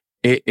it,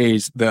 it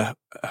is the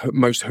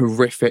most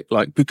horrific,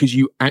 like, because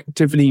you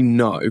actively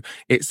know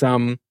it's,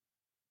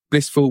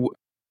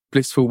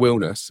 blissful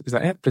wellness. Is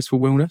that it? Blissful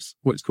wellness?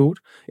 What it's called?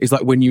 It's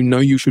like when you know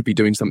you should be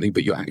doing something,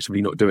 but you're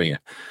actually not doing it.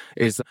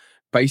 Is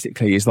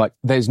like,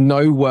 there's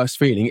no worse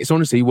feeling. It's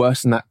honestly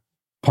worse than that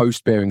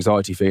post-bear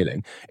anxiety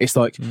feeling. It's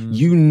like,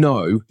 you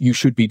know, you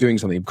should be doing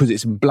something because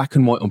it's black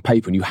and white on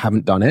paper and you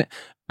haven't done it.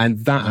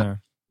 And that,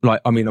 like,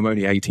 I mean, I'm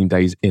only 18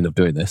 days in of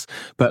doing this,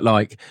 but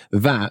like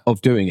that of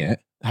doing it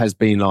has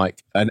been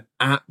like an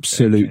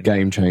absolute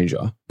game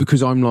changer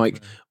because I'm like,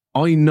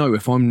 I know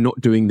if I'm not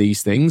doing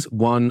these things,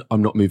 one,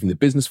 I'm not moving the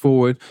business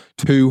forward.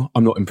 Two,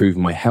 I'm not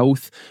improving my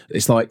health.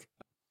 It's like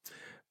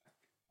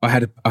I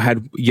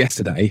had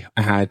yesterday,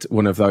 I had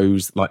one of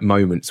those like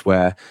moments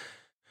where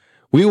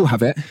we all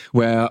have it,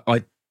 where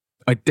I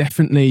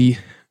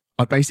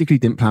basically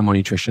didn't plan my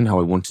nutrition how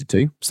I wanted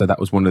to. So that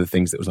was one of the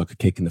things that was like a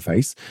kick in the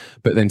face.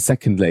 But then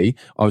secondly,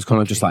 I was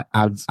kind of just like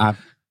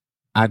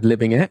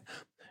ad-libbing it.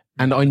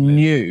 And I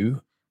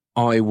knew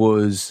I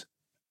was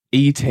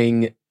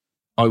snacking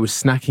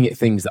at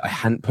things that I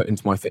hadn't put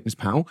into my fitness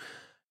pal.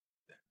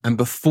 And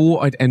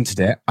before I'd entered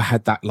it, I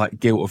had that like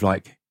guilt of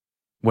like,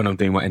 when I'm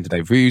doing my end of day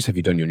reviews, have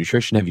you done your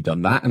nutrition? Have you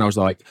done that? And I was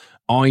like,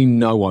 I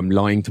know I'm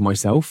lying to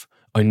myself.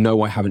 I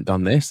know I haven't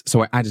done this.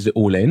 So I added it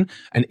all in.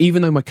 And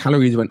even though my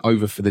calories went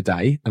over for the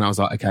day and I was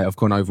like, okay, I've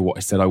gone over what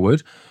I said I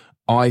would,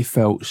 I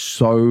felt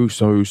so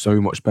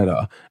much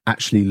better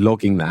actually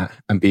logging that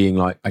and being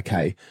like,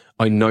 okay,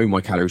 I know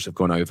my calories have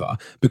gone over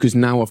because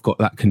now I've got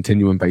that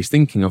continuum based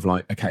thinking of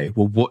like, okay,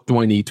 well, what do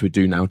I need to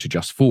do now to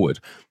adjust forward?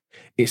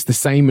 It's the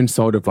same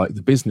inside of like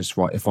the business,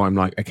 right? If I'm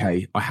like,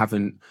 okay,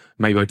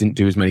 maybe I didn't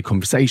do as many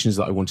conversations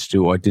that I wanted to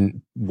do, or I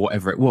didn't,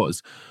 whatever it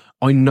was,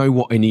 I know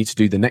what I need to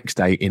do the next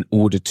day in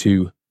order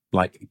to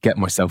like get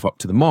myself up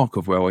to the mark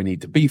of where I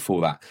need to be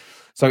for that.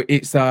 So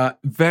it's I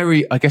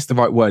guess the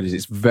right word is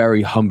it's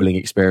very humbling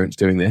experience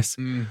doing this.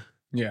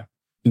 Yeah.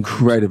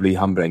 Incredibly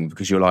humbling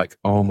because you're like,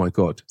 oh my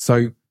God.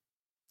 So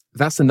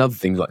that's another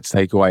thing like to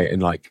take away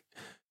and like,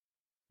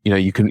 you know,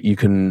 you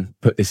can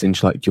put this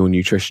into like your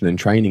nutrition and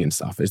training and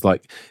stuff. It's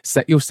like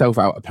set yourself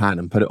out a plan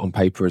and put it on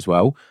paper as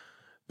well,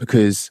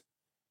 because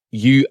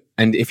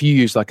if you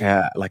use like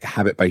a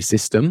habit-based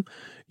system,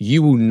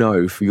 you will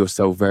know for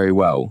yourself very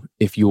well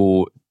if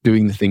you're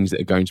doing the things that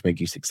are going to make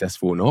you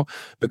successful or not.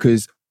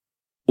 Because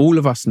all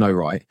of us know,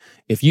 right?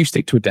 If you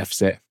stick to a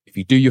deficit, if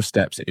you do your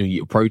steps and you eat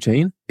your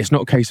protein, it's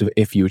not a case of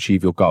if you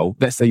achieve your goal.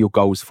 Let's say your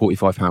goal is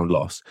 45-pound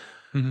loss.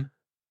 Mm-hmm.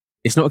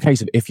 It's not a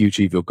case of if you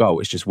achieve your goal,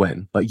 it's just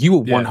when. Like you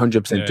will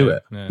 100% do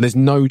it. Yeah. There's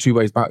no two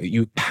ways about it.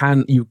 You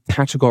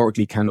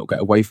categorically cannot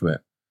get away from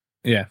it.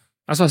 Yeah.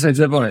 That's what I said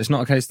to everyone. It's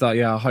not a case that,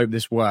 I hope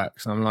this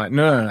works. I'm like,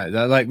 no.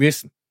 Like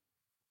this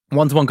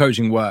one-to-one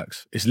coaching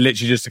works. It's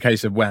literally just a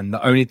case of when.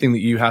 The only thing that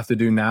you have to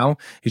do now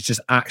is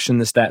just action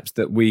the steps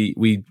that we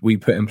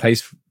put in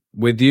place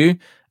with you,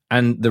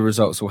 and the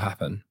results will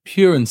happen.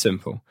 Pure and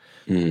simple.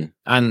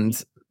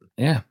 And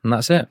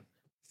that's it.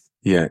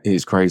 Yeah, it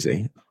is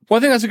crazy. Well,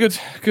 I think that's a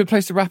good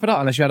place to wrap it up,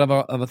 unless you had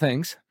other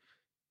things.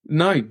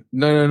 No.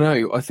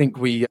 I think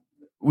we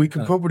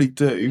could probably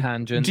do.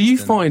 Tangents. Do you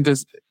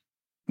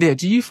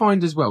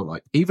find as well,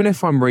 like, even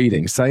if I'm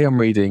reading, say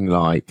I'm reading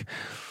like,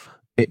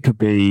 it could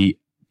be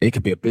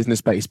a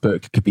business-based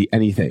book, it could be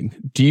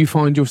anything. Do you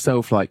find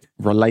yourself like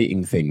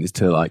relating things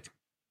to like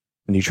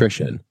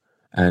nutrition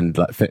and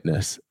like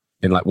fitness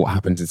in like what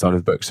happens inside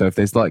of the book. So if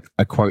there's like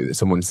a quote that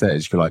someone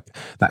says, you're like,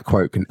 that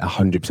quote can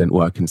 100%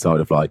 work inside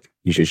of like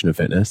nutrition and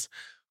fitness.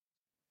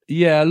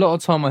 Yeah, a lot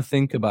of time I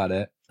think about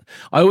it.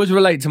 I always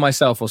relate to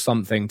myself or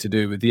something to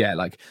do with,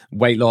 like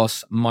weight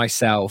loss,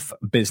 myself,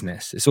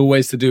 business. It's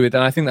always to do with,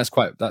 and I think that's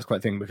quite a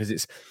thing,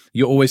 because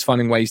you're always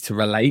finding ways to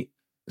relate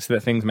so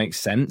that things make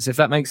sense, if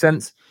that makes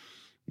sense.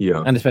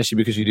 Yeah. And especially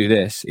because you do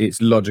this,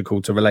 it's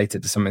logical to relate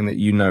it to something that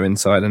you know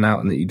inside and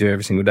out and that you do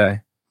every single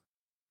day.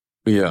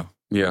 Yeah.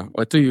 Yeah.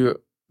 I do.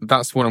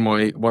 That's one of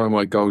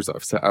my goals that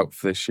I've set out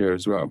for this year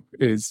as well,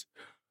 is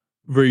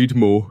read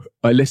more.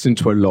 I listen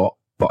to a lot,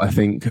 but I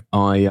think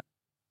I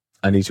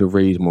need to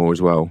read more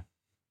as well.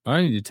 I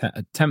only do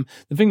 10.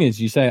 The thing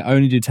is, you say I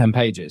only do 10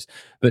 pages,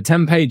 but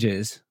 10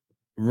 pages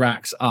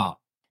racks up,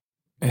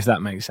 if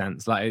that makes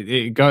sense. Like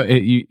you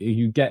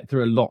get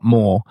through a lot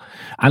more,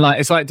 and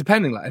like it's like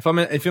depending. Like if I'm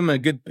in a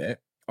good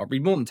bit, I'll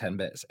read more than 10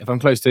 bits. If I'm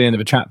close to the end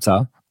of a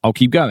chapter, I'll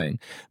keep going.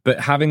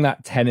 But having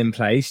that 10 in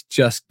place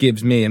just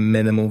gives me a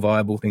minimal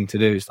viable thing to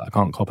do, so I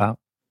can't cop out.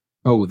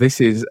 Oh,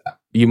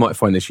 you might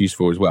find this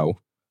useful as well.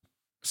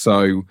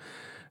 So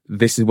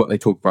this is what they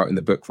talk about in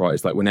the book, right?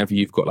 It's like whenever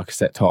you've got like a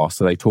set task,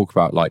 so they talk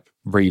about like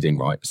reading,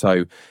 right?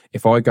 So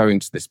if I go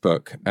into this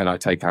book and I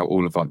take out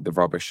all of like the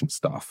rubbish and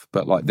stuff,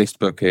 but like this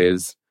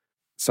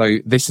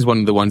is one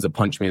of the ones that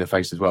punched me in the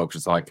face as well,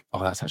 because it's like,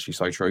 oh, that's actually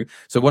so true.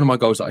 So one of my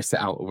goals that I set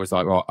out was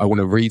like, right, I want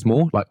to read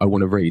more. Like I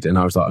want to read. And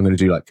I was like, I'm going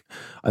to do like,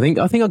 I think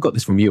I got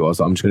this from you. I was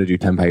like, I'm just going to do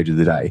 10 pages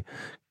a day,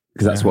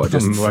 because that's what I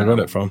just... where I got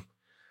it from.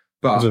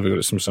 But I don't know if I got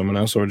it from someone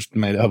else or I just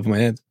made it up in my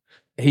head.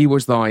 He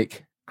was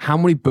like, how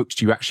many books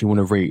do you actually want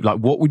to read? Like,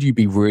 what would you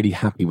be really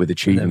happy with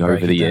achieving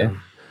over the year?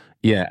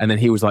 Yeah. And then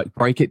he was like,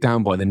 break it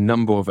down by the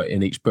number of it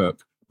in each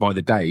book, by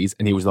the days.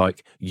 And he was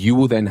like, you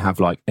will then have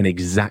like an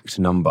exact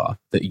number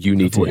that you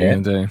need to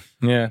hit.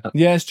 Yeah.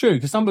 Yeah, it's true.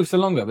 Because some books are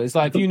longer, but it's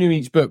like if you knew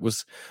each book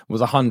was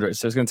 100.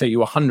 So it's going to take you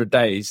 100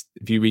 days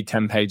if you read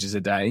 10 pages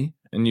a day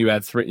and you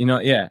add 3, and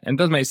it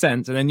does make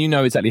sense. And then you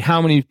know exactly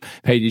how many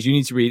pages you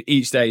need to read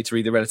each day to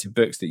read the relative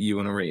books that you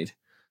want to read.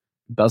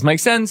 Does make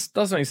sense.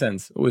 Does make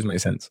sense. Always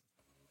makes sense.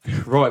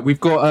 Right,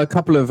 we've got a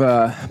couple of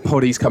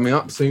poddies coming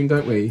up soon,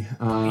 don't we?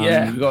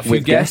 We've got a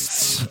few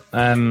guests.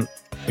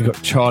 We've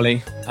got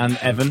Charlie and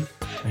Evan,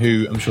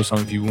 who I'm sure some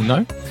of you will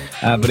know.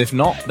 But if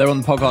not, they're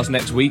on the podcast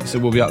next week, so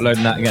we'll be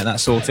uploading that and getting that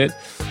sorted.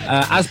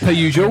 As per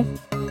usual,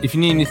 if you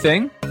need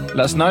anything, let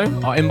us know.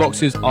 Our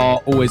inboxes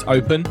are always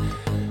open.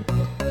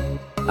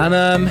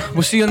 And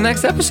we'll see you on the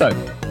next episode.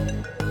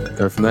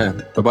 Go from there.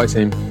 Bye-bye,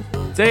 team.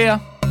 See ya.